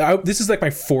was like, this is like my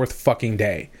 4th fucking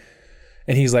day.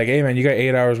 And he's like, hey man, you got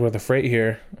 8 hours worth of freight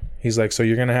here. He's like, so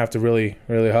you're going to have to really,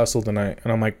 really hustle tonight.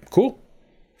 And I'm like, cool.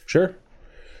 Sure.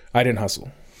 I didn't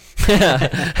hustle.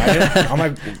 I'm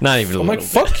like, not even. I'm like,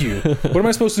 fuck you. What am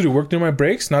I supposed to do? Work through my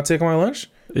breaks? Not take my lunch?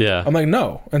 Yeah. I'm like,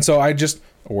 no. And so I just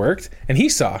worked, and he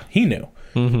knew.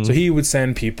 So he would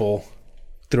send people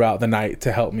throughout the night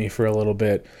to help me for a little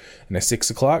bit. And at 6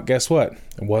 o'clock, guess what?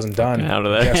 It wasn't done. Out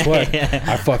of there. Guess what?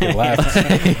 I fucking left.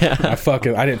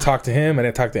 I didn't talk to him. I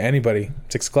didn't talk to anybody.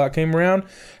 6 o'clock came around,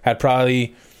 had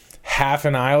probably half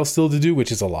an aisle still to do, which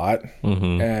is a lot.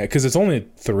 Because it's only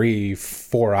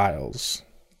 3-4 aisles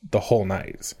the whole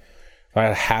night. I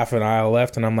had half an aisle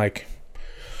left, and I'm like,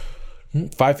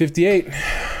 5:58.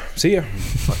 See ya.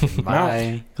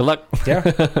 Bye. Good luck.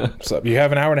 Yeah. So you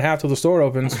have an hour and a half till the store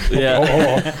opens.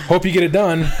 Yeah. Hope you get it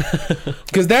done.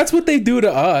 Because that's what they do to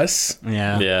us.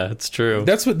 Yeah. Yeah, it's true.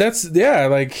 It's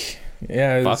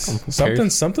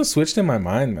something switched in my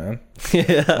mind, man.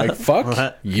 Yeah. Like,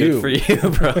 fuck you. Good for you,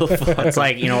 bro. It's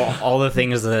like, all the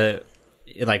things that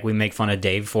like we make fun of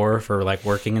Dave for like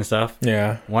working and stuff.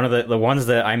 Yeah. One of the ones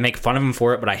that I make fun of him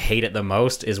for it, but I hate it the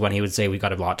most, is when he would say, we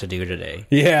got a lot to do today.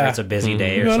 Yeah. Or it's a busy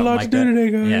day or got something a lot like to that. do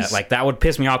today, guys. Yeah, like that would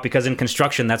piss me off, because in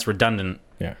construction that's redundant.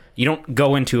 Yeah. You don't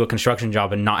go into a construction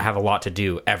job and not have a lot to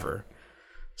do ever.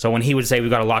 So when he would say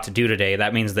we've got a lot to do today,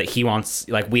 that means that he wants,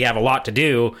 like, we have a lot to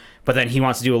do, but then he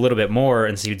wants to do a little bit more.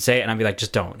 And so he'd say it, and I'd be like,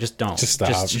 just don't. Just stop.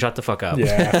 Just shut the fuck up.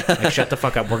 Yeah. Like, shut the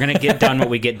fuck up. We're going to get done what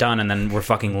we get done, and then we're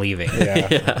fucking leaving. Yeah.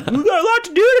 We got a lot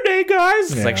to do today,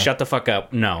 guys. It's Yeah. like, shut the fuck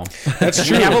up. No. That's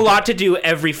true. We have a lot to do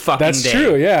every fucking That's day.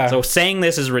 true, yeah. So saying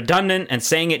this is redundant, and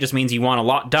saying it just means you want a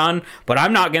lot done, but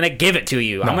I'm not going to give it to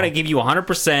you. I'm No. going to give you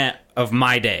 100% of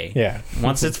my day. Yeah.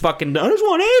 Once it's fucking done, I just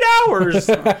want 8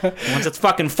 hours. Once it's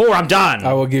fucking 4, I'm done.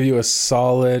 I will give you a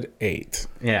solid 8.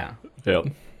 Yeah. Yep.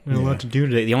 A lot to do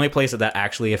today. The only place that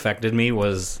actually affected me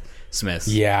was Smith's.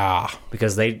 Yeah.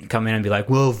 Because they'd come in and be like,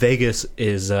 well, Vegas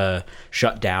is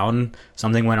shut down.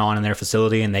 Something went on in their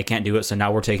facility and they can't do it, so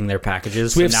now we're taking their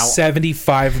packages. So we have now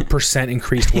 75%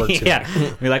 increased work today.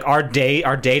 yeah. We're like, our day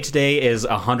today is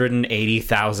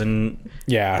 180,000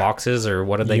 Yeah. boxes, or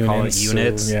what do they call it?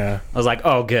 Units. Yeah. I was like,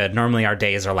 oh, good. Normally our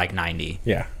days are like 90.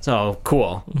 Yeah. So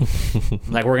cool.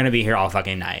 Like, we're going to be here all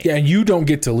fucking night. Yeah, and you don't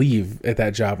get to leave at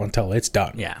that job until it's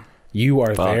done. Yeah. You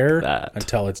are Fuck there that.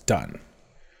 until it's done.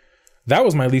 That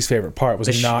was my least favorite part, was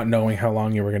The not knowing how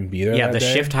long you were going to be there. Yeah, that the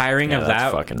day. shift hiring Yeah, of that's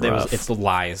that, fucking rough. it's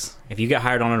lies. If you get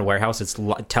hired on in a warehouse, it's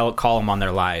call them on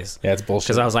their lies. Yeah, it's bullshit.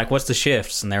 Because I was like, what's the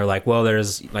shifts? And they were like, well,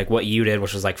 there's like what you did,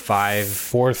 which was like 5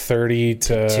 4:30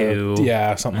 to 2.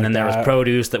 yeah, something. And then like there that. was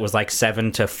produce that was like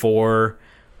 7 to 4,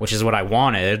 which is what I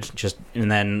wanted.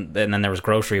 And then there was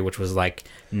grocery, which was like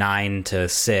 9 to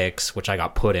 6, which I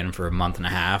got put in for a month and a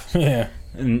half. Yeah.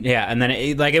 And and then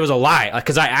it was a lie,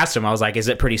 because I asked him, I was like, is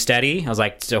it pretty steady? I was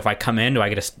like, so if I come in, do I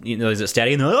get is it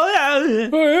steady? And they're like, oh yeah,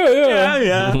 Oh yeah.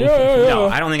 yeah. Yeah. No,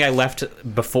 I don't think I left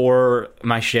before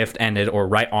my shift ended or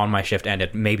right on my shift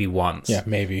ended, maybe once. Yeah,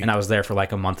 maybe. And I was there for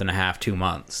like a month and a half, 2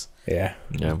 months. Yeah.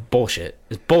 Yeah. Bullshit.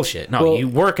 It's bullshit. No, Well- you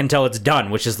work until it's done,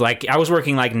 which is like, I was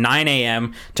working like 9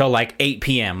 a.m. till like 8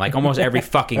 p.m., like almost every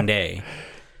fucking day.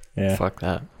 Yeah. Fuck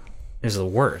that. It was the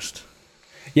worst.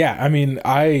 Yeah, I mean,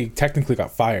 I technically got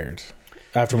fired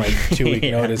after my 2-week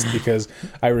Yeah. notice because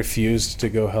I refused to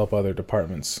go help other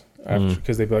departments.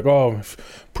 Because they'd be like, oh,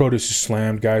 produce is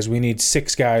slammed, guys. We need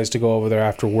 6 guys to go over there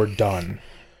after we're done.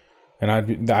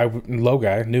 And low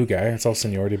guy, new guy, it's all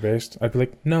seniority based. I'd be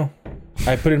like, no.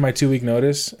 I put in my 2-week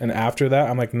notice, and after that,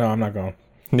 I'm like, no, I'm not going.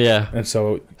 Yeah. And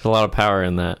so, There's a lot of power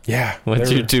in that. yeah. Once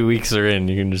they your were- 2 weeks are in,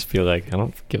 you can just be like, I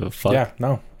don't give a fuck. Yeah,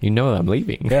 no. You know I'm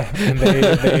leaving. Yeah, and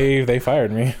they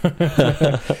fired me.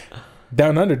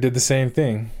 Down Under did the same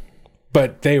thing,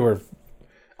 but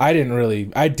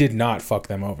I did not fuck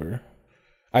them over.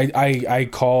 I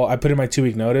put in my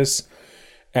 2-week notice,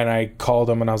 and I called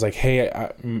them and I was like, hey,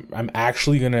 I'm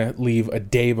actually gonna leave a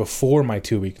day before my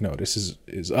 2-week notice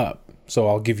is up, so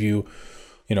I'll give you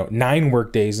 9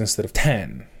 work days instead of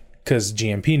 10, because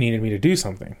GMP needed me to do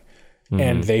something.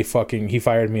 And he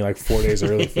fired me like 4 days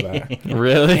early for that.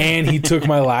 Really? And he took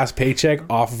my last paycheck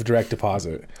off of direct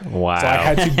deposit. Wow. So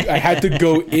I had to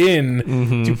go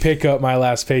in to pick up my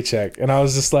last paycheck. And I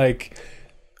was just like,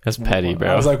 That's petty, bro.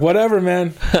 I was like, whatever,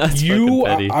 man. fucking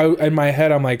petty. In my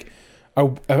head, I'm like, I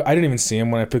didn't even see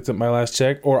him when I picked up my last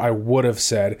check, or I would have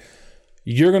said,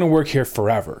 you're going to work here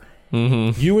forever.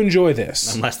 You enjoy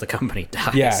this. Unless the company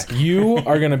dies. Yeah, you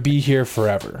are going to be here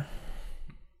forever.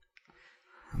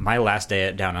 My last day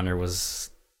at Down Under was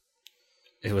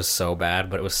so bad,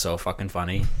 but it was so fucking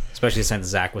funny, especially since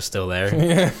Zach was still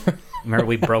there. Remember,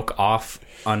 we broke off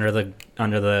under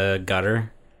the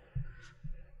gutter.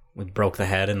 We broke the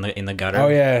head in the gutter. Oh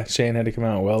yeah, Shane had to come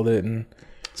out and weld it, and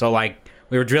So like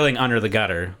we were drilling under the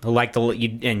gutter, like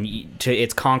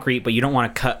it's concrete, but you don't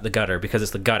want to cut the gutter because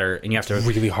it's the gutter, and you have to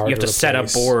really hard You have to to set up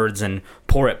replace. boards and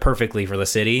pour it perfectly for the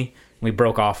city. We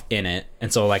broke off in it,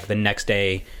 and so like the next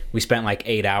day we spent like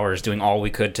 8 hours doing all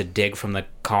we could to dig from the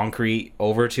concrete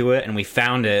over to it, and we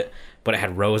found it, but it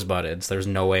had rose budded, so there's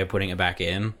no way of putting it back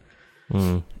in.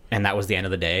 And that was the end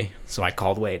of the day. So I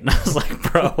called Wade, and I was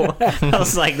like, bro, I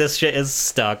was like, this shit is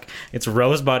stuck. It's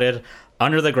rose budded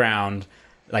under the ground.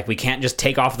 Like, we can't just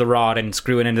take off the rod and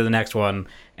screw it into the next one,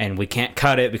 and we can't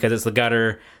cut it because it's the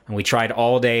gutter. And we tried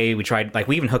all day. We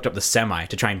even hooked up the semi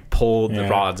to try and pull the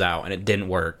rods out, and it didn't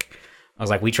work. I was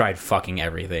like, we tried fucking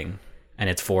everything, and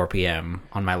it's 4 p.m.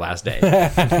 on my last day.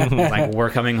 Like,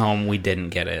 we're coming home, we didn't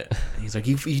get it. He's like,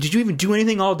 did you even do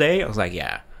anything all day? I was like,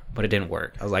 yeah, but it didn't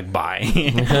work. I was like, bye.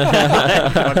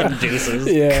 Fucking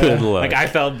deuces. yeah, Good luck. Like, I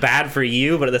felt bad for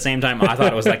you, but at the same time, I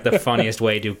thought it was like the funniest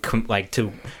way to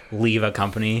to leave a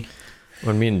company.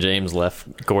 When me and James left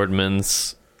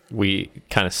Gordman's, we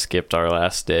kind of skipped our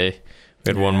last day. We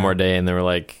had one more day, and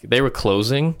they were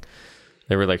closing.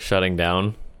 They were like shutting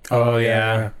down. Oh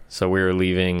yeah. So we were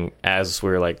leaving as we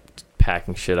were like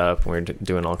packing shit up. We were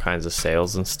doing all kinds of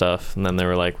sales and stuff. And then they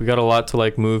were like, we got a lot to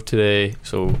like move today.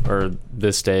 So, or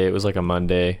this day, it was like a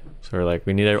Monday. So we're like,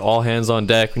 we need all hands on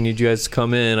deck. We need you guys to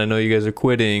come in. I know you guys are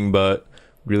quitting, but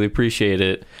really appreciate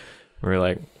it. We're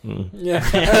like, Yeah.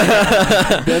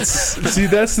 That's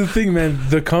the thing, man.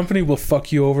 The company will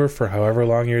fuck you over for however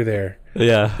long you're there.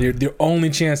 yeah. The only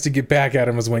chance to get back at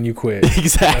them is when you quit.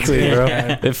 Exactly, bro.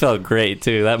 Yeah. It felt great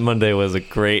too. That Monday was a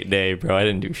great day, bro. I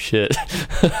didn't do shit.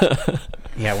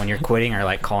 Yeah, when you're quitting or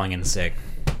like calling in sick.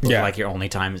 Those Yeah. are like your only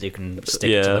times you can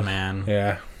stick Yeah. to the man.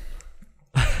 Yeah.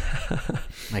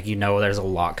 Like there's a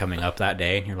lot coming up that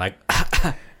day and you're like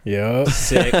Yep.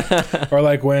 sick. Or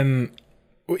like when,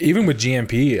 even with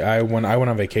GMP, I went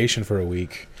on vacation for a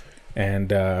week, and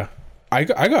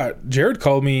Jared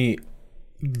called me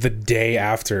the day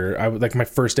after like my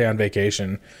first day on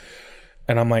vacation,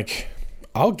 and I'm like,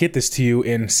 I'll get this to you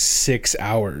in 6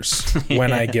 hours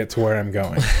when I get to where I'm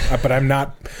going. But I'm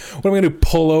not. What am I going to do?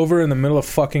 Pull over in the middle of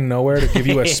fucking nowhere to give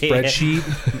you a spreadsheet?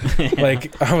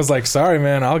 Like, I was like, sorry,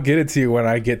 man. I'll get it to you when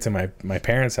I get to my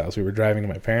parents' house. We were driving to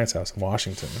my parents' house in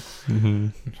Washington. Mm-hmm.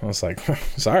 I was like,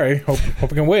 sorry. Hope I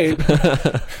can wait.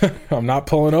 I'm not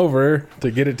pulling over to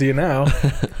get it to you now.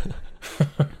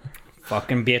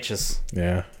 Fucking bitches.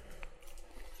 Yeah.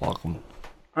 Welcome.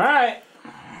 All right.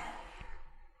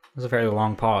 It was a very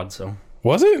long pod, so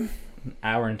Was it?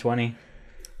 hour and 20.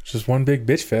 Just one big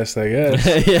bitch fest, I guess.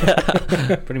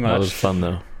 Yeah. Pretty That was much. fun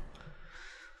though.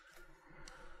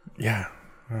 Yeah.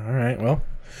 All right. Well,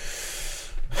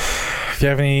 if you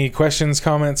have any questions,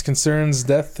 comments, concerns,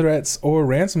 death threats, or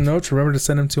ransom notes, remember to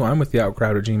send them to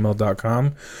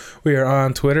imwiththeoutcrowd@gmail.com. We are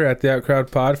on Twitter at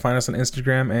theoutcrowdpod. Find us on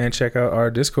Instagram and check out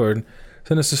our Discord.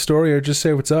 Send us a story or just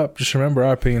say what's up. Just remember,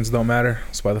 our opinions don't matter.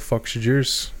 So why the fuck should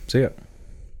yours? See ya.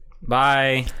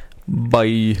 Bye.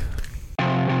 Bye.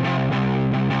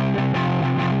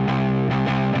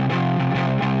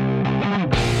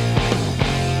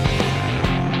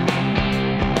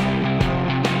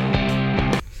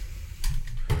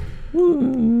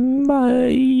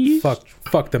 Bye.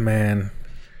 Fuck the man.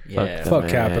 Yeah. Fuck man.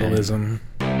 capitalism.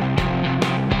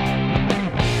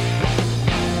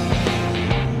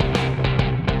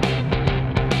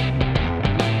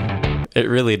 It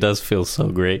really does feel so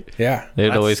great. Yeah. They'd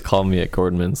That's- always call me at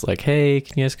Gordman's like, hey,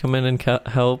 can you guys come in and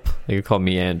help? They would call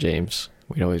me and James.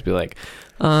 We'd always be like,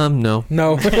 no.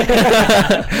 No.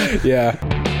 Yeah.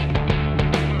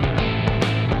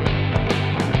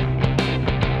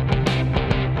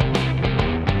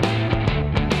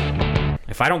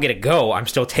 If I don't get a go, I'm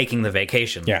still taking the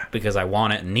vacation. Yeah. Because I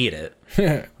want it and need it.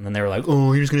 And then they were like,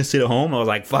 oh, you're just going to sit at home? I was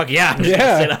like, fuck yeah, I'm just Yeah.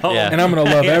 going to sit at home. Yeah. And I'm gonna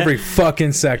love every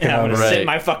fucking second Yeah, I'm of going it. to sit Right. in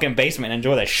my fucking basement and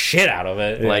enjoy the shit out of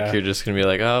it. Yeah. Like, you're just going to be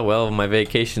like, oh, well, my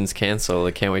vacation's canceled.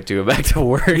 I can't wait to go back to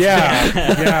work. Yeah.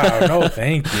 Yeah. No,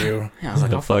 thank you. Yeah, I was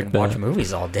like, I'll Fuck fucking watch that.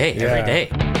 movies all day, Yeah. every day.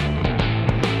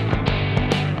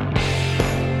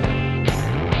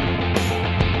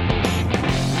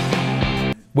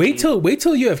 Wait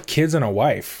till you have kids and a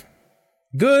wife.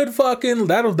 Good fucking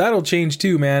that'll change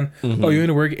too, man. Oh, you going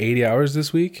to work 80 hours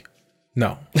this week?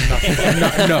 No.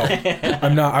 No.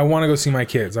 I'm not. I want to go see my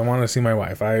kids. I want to see my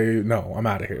wife. I'm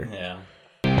out of here. Yeah.